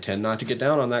I tend not to get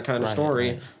down on that kind of Right, story.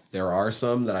 right. There are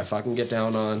some that I fucking get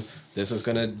down on. This is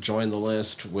going to join the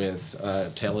list with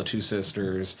Tale of Two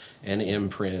Sisters and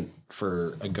Imprint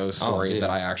for a ghost story dude. that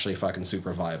I actually fucking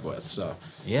super vibe with. So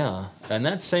Yeah, and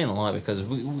that's saying a lot because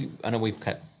I know we've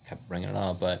kept bringing it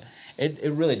up, but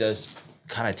it really does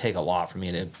kind of take a lot for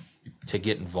me to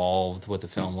get involved with a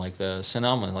film like this. And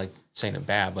I'm like saying it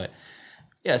bad, but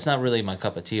yeah, it's not really my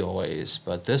cup of tea always.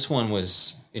 But this one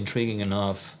was intriguing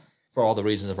enough for all the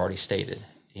reasons I've already stated,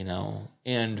 you know,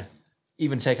 and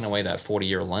even taking away that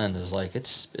 40-year lens is like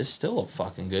it's still a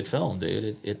fucking good film,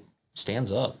 dude. It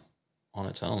stands up on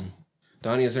its own.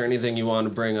 Donnie, is there anything you want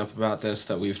to bring up about this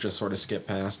that we've just sort of skipped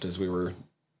past as we were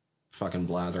fucking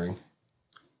blathering?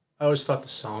 I always thought the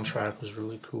soundtrack was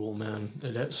really cool, man.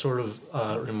 It sort of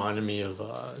reminded me of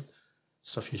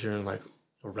stuff you hear in like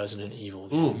a Resident Evil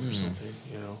game or something,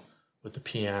 you know, with the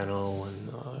piano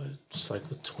and just like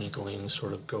the twinkling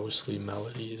sort of ghostly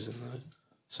melodies in the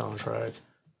soundtrack.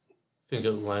 I think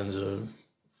it lends a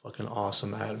fucking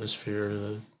awesome atmosphere to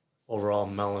the overall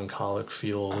melancholic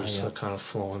feel just like kind of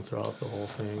flowing throughout the whole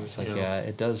thing. It's like, you know? yeah,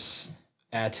 it does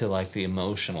add to like the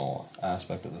emotional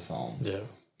aspect of the film. Yeah.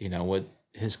 You know, what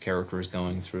his character is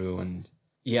going through. And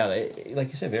yeah, like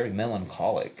you said, very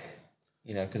melancholic,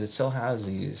 you know, because it still has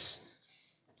these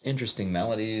interesting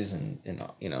melodies and,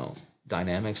 you know,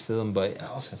 dynamics to them. But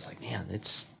also it's like, man,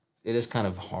 it is kind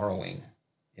of harrowing,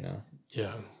 you know?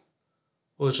 Yeah.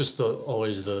 Well, it's just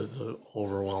always the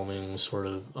overwhelming sort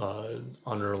of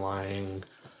underlying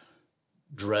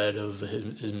dread of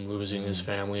him losing his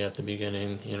family at the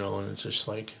beginning, you know, and it's just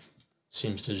like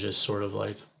seems to just sort of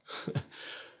like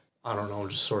I don't know,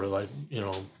 just sort of like, you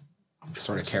know,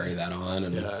 Sort of carry that on.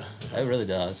 And yeah. It really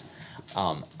does.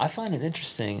 I find it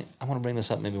interesting. I want to bring this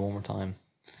up maybe one more time.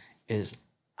 Is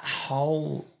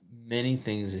how many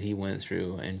things that he went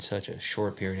through in such a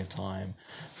short period of time,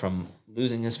 from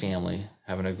losing his family,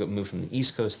 having to move from the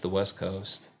East Coast to the West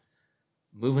Coast,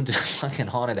 moving to a fucking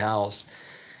haunted house,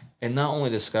 and not only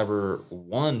discover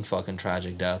one fucking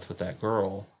tragic death with that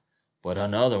girl, but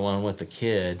another one with the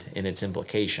kid and its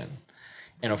implication.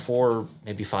 In a 4,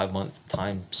 maybe 5 month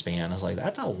time span, I was like,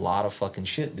 that's a lot of fucking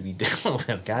shit to be dealing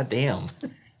with. God damn.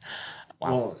 Wow.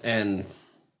 Well, and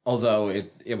although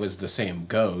it was the same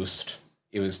ghost,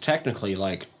 it was technically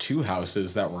like 2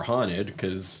 houses that were haunted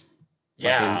because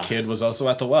Yeah. kid was also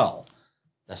at the well.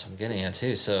 That's what I'm getting at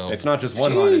too. So It's not just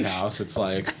one haunted house. It's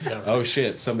like, oh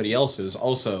shit, somebody else is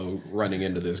also running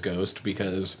into this ghost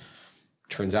because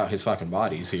turns out his fucking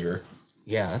body's here.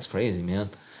 yeah, that's crazy, man.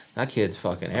 That kid's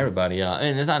fucking everybody up.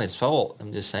 And it's not his fault.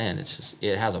 I'm just saying, it's just,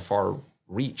 it has a far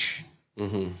reach.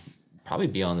 Mm-hmm. Probably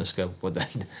beyond the scope of what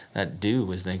that dude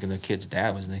was thinking. The kid's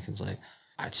dad was thinking, it's like,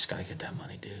 I just gotta get that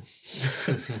money, dude.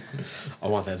 I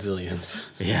want that zillions.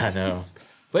 Yeah, I know.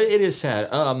 But it is sad.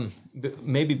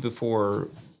 Maybe before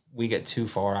we get too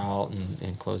far out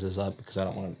and close this up, because I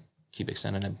don't want to keep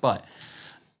extending it, but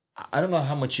I don't know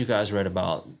how much you guys read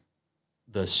about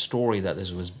the story that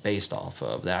this was based off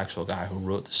of, the actual guy who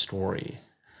wrote the story,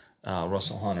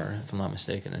 Russell Hunter, if I'm not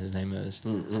mistaken, his name is.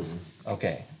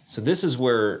 Okay, so this is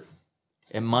where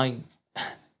it might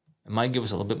give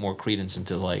us a little bit more credence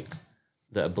into like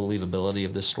the believability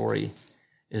of this story.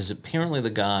 Is apparently the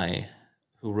guy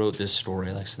who wrote this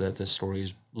story, like I said, that this story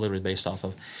is literally based off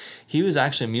of, he was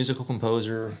actually a musical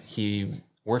composer. He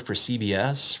worked for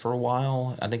CBS for a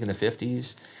while, I think in the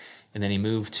 50s. And then he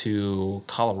moved to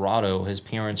Colorado. His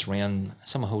parents ran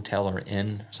some hotel or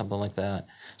inn or something like that.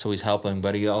 So he's helping,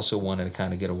 but he also wanted to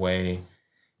kind of get away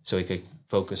so he could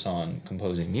focus on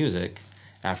composing music.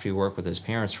 After he worked with his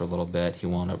parents for a little bit, he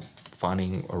wound up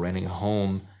finding or renting a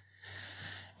home.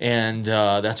 And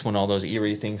that's when all those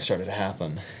eerie things started to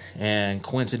happen. And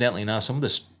coincidentally enough, some of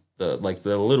this,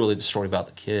 literally the story about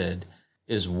the kid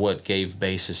is what gave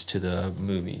basis to the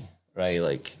movie, right?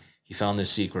 Like, he found this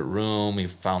secret room. He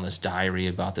found this diary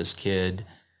about this kid,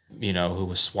 you know, who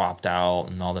was swapped out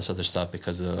and all this other stuff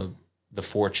because of the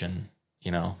fortune,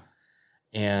 you know.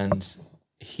 And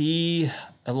he,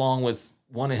 along with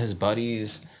one of his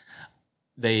buddies,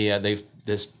 they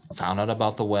found out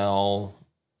about the well,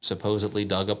 supposedly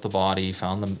dug up the body,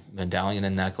 found the medallion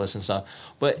and necklace and stuff.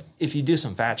 But if you do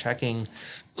some fact checking,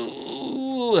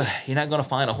 you're not going to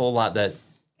find a whole lot that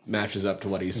Matches up to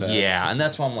what he said. Yeah, and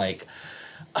that's why I'm like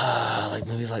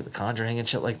movies like The Conjuring and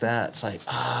shit like that. It's like,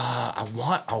 I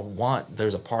want.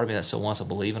 There's a part of me that still wants to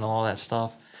believe in all that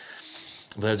stuff.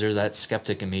 But there's that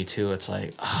skeptic in me too. It's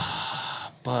like,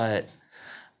 but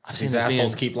I've seen These this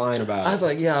assholes being. keep lying about I was it.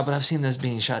 like, yeah, but I've seen this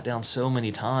being shot down so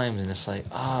many times, and it's like,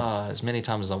 as many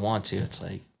times as I want to. It's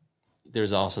like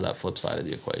there's also that flip side of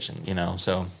the equation, you know.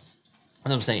 So,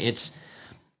 as I'm saying,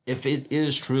 if it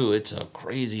is true, it's a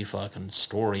crazy fucking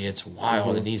story. It's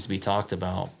wild. It needs to be talked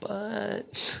about,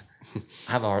 but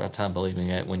I have a hard time believing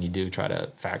it when you do try to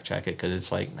fact check it because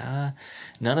it's like, nah,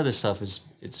 none of this stuff is.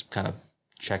 It's kind of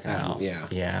checking out.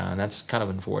 Yeah, and that's kind of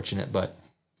unfortunate. But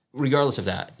regardless of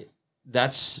that,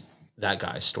 that's that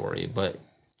guy's story. But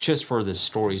just for the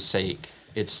story's sake,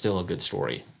 it's still a good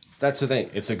story. That's the thing.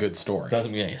 It's a good story.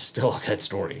 Doesn't mean it's still a good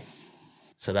story.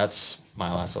 So that's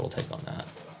my last little take on that.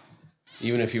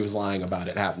 Even if he was lying about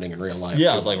it happening in real life.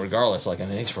 Yeah, I was like, regardless, like, I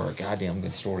mean, thanks for a goddamn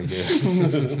good story,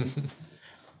 dude.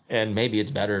 And maybe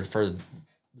it's better for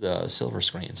the silver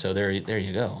screen. So there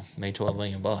you go. Made $12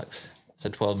 million. It's a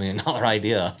 $12 million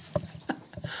idea.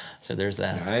 So there's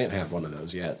that. I ain't had one of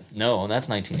those yet. No, and that's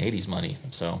 1980s money.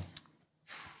 So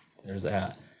there's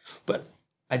that. But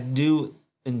I do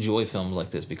enjoy films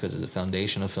like this because it's a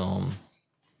foundation of film.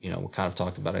 You know, we kind of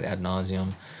talked about it ad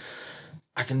nauseum.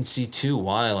 I can see too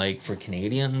why, like for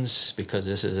Canadians, because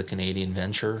this is a Canadian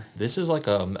venture, this is like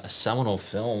a seminal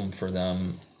film for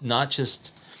them. Not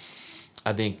just,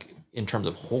 I think, in terms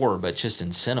of horror, but just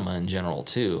in cinema in general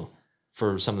too,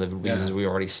 for some of the reasons we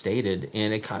already stated.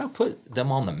 And it kind of put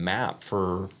them on the map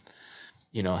for,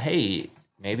 you know, hey,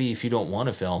 maybe if you don't want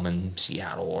to film in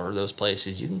Seattle or those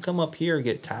places, you can come up here,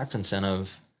 get tax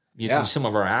incentive. You can some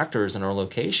of our actors and our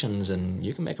locations, and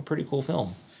you can make a pretty cool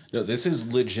film. No, this is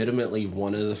legitimately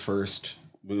one of the first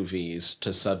movies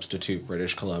to substitute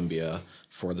British Columbia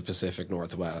for the Pacific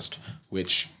Northwest,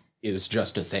 which is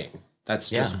just a thing. That's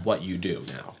just what you do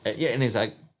now. Yeah, and it's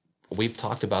like, we've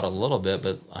talked about it a little bit,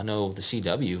 but I know the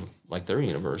CW, like their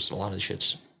universe, a lot of the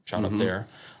shit's shot up there.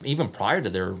 Even prior to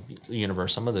their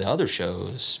universe, some of the other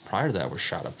shows prior to that were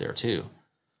shot up there too.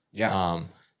 Yeah.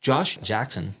 Josh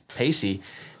Jackson Pacey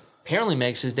apparently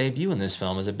makes his debut in this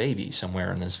film as a baby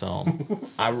somewhere in this film.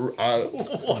 I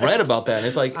read about that. And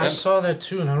it's like I saw that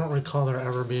too, and I don't recall there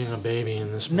ever being a baby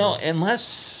in this movie. no,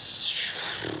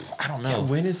 unless I don't know. Yeah,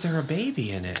 when is there a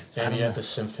baby in it? Maybe at the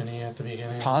symphony at the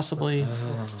beginning. Possibly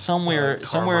somewhere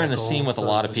in a scene with a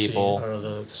lot of people. Or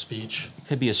the speech.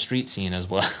 Could be a street scene as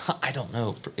well. I don't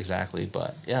know exactly,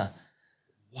 but yeah.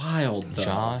 Wild, though.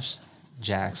 Josh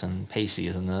Jackson Pacey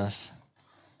is in this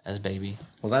as baby.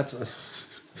 Well, that's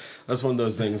one of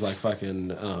those things like fucking,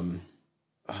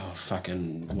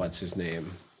 what's his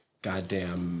name?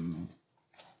 Goddamn,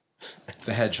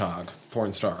 the Hedgehog,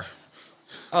 porn star.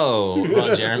 Oh,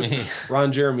 Ron Jeremy.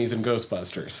 Ron Jeremy's in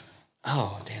Ghostbusters.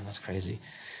 Oh, damn, that's crazy.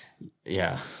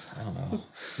 Yeah, I don't know.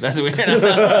 That's weird.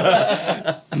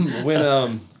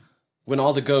 When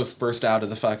all the ghosts burst out of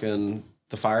the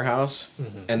firehouse,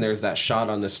 and there's that shot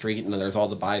on the street, and there's all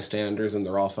the bystanders, and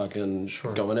they're all fucking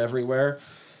going everywhere.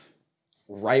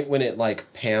 Right when it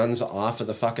like pans off of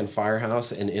the fucking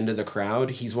firehouse and into the crowd,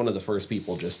 he's one of the first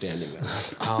people just standing there.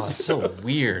 Oh, it's so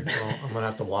weird. Well, I'm gonna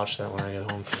have to watch that when I get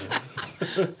home tonight.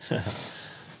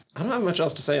 I don't have much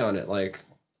else to say on it. Like,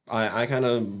 I kind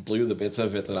of blew the bits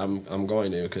of it that I'm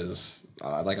going to because,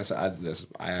 like I said,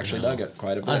 I actually dug it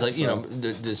quite a bit. I was like, you know,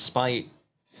 despite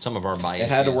some of our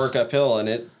biases, it had to work uphill, and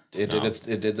it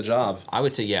did the job. I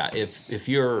would say, yeah, if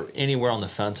you're anywhere on the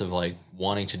fence of like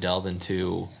wanting to delve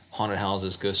into haunted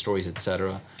houses, ghost stories,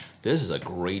 etc., this is a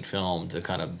great film to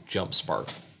kind of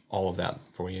jumpstart all of that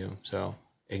for you. So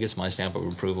it gets my stamp of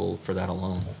approval for that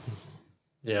alone.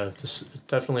 Yeah, this it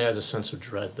definitely has a sense of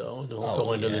dread, though. Don't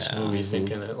go into this movie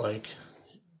thinking that like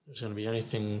there's going to be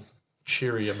anything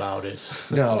cheery about it.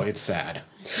 No, it's sad.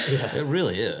 Yeah, it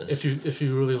really is. If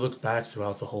you really look back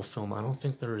throughout the whole film, I don't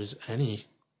think there is any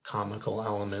comical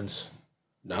elements.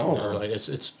 No, or like it's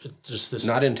just this.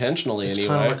 Not intentionally, it's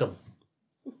anyway. kind of like a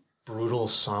brutal,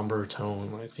 somber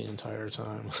tone, like the entire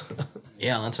time.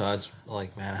 Yeah, that's why I was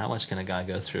like, man, how much can a guy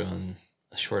go through in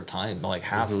a short time? Like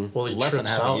half, Well, he less than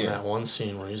trips half a out in year. that one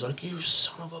scene where he's like, "You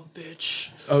son of a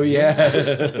bitch." Oh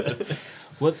yeah.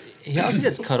 Well, he also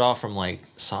gets cut off from like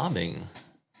sobbing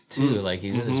too. Like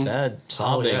he's in his bed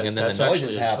sobbing, and then that's the noises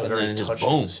actually a happen, and very then it just touching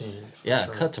boom. scene, for Yeah,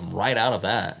 sure. it cuts him right out of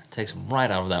that. Takes him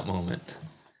right out of that moment.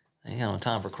 I ain't got no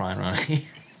time for crying around here.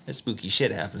 There's spooky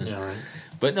shit happening. Yeah, right.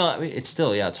 But no, I mean, it's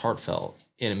still, it's heartfelt,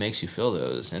 and it makes you feel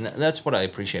those, and that's what I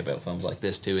appreciate about films like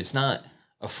this too. It's not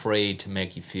afraid to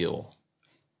make you feel.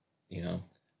 You know,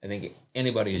 I think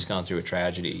anybody who's gone through a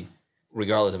tragedy,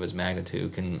 regardless of its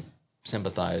magnitude, can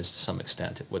sympathize to some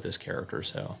extent with this character.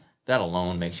 So that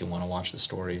alone makes you want to watch the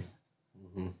story.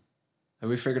 Have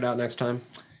we figured out next time?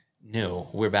 No,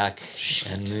 we're back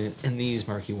in these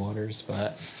murky waters,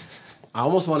 but I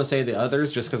almost want to say the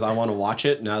others just because I want to watch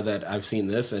it now that I've seen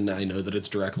this and I know that it's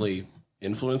directly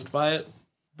influenced by it,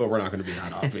 but we're not going to be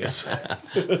that obvious.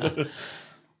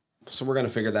 So we're going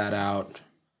to figure that out.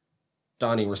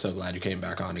 Donnie, we're so glad you came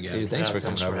back on again. dude, thanks Yeah, for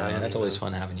coming thanks for over, having man. me, That's always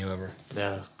man. fun having you over.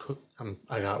 Yeah,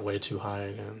 I got way too high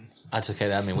again. That's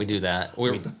okay. I mean, we do that.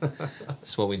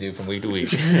 That's what we do from week to week.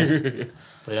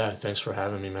 But yeah, thanks for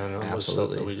having me, man. I was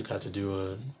stoked Absolutely. that we got to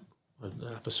do an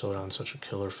episode on such a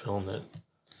killer film that,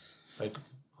 like,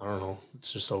 I don't know,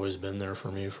 it's just always been there for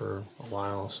me for a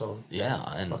while. So Yeah,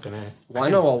 and fucking A. Well, I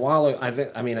know a while ago,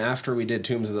 after we did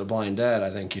Tombs of the Blind Dead, I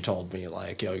think you told me,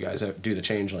 like, yo, you guys have, do the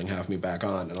Changeling, have me back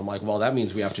on. And I'm like, well, that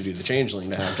means we have to do the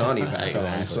Changeling to have Donnie back on.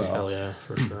 Exactly. So Hell yeah,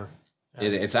 for sure.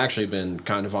 it's actually been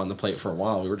kind of on the plate for a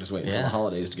while. We were just waiting for Yeah. the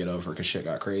holidays to get over because shit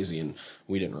got crazy and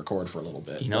we didn't record for a little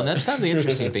bit. you know, and that's kind of the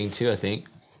interesting thing too. I think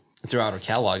throughout our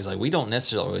catalog is like we don't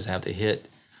necessarily always have to hit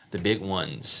the big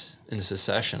ones in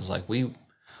successions. Like we'll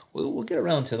get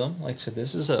around to them. Like I said,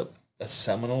 this is a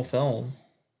seminal film,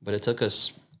 but it took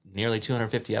us nearly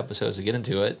 250 episodes to get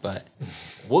into it. But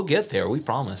we'll get there. We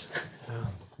promise.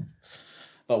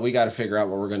 But we got to figure out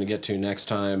what we're going to get to next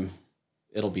time.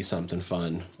 It'll be something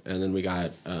fun. And then we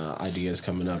got ideas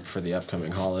coming up for the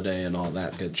upcoming holiday and all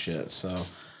that good shit. So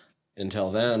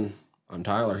until then, I'm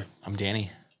Tyler. I'm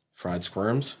Danny. Fried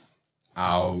Squirms,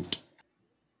 out.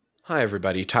 Hi,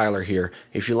 everybody. Tyler here.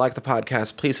 If you like the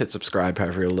podcast, please hit subscribe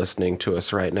however you're listening to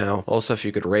us right now. Also, if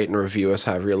you could rate and review us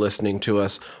however you're listening to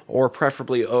us, or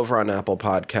preferably over on Apple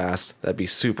Podcasts, that'd be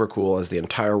super cool as the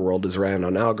entire world is ran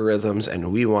on algorithms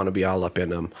and we want to be all up in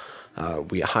them.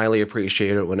 We highly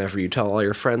appreciate it whenever you tell all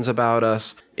your friends about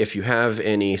us. If you have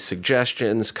any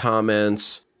suggestions,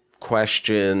 comments,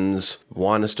 questions,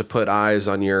 want us to put eyes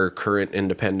on your current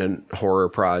independent horror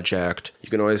project, you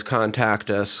can always contact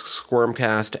us,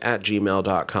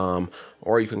 squirmcast@gmail.com,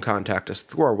 or you can contact us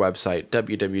through our website,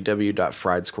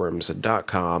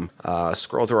 www.friedsquirms.com.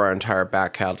 Scroll through our entire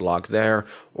back catalog there,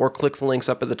 or click the links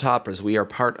up at the top as we are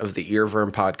part of the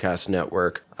Earworm Podcast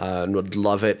Network, and would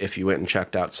love it if you went and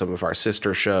checked out some of our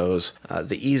sister shows.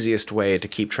 The easiest way to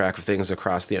keep track of things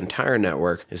across the entire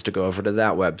network is to go over to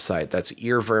that website. That's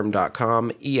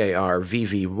earworm.com,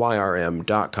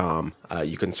 EARVVYRM.com.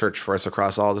 You can search for us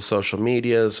across all the social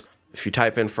medias. If you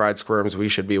type in Fried Squirms, we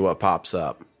should be what pops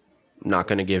up. I'm not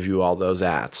going to give you all those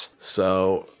ads.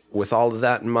 So with all of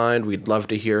that in mind, we'd love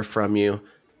to hear from you.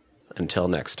 Until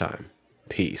next time,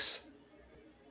 peace.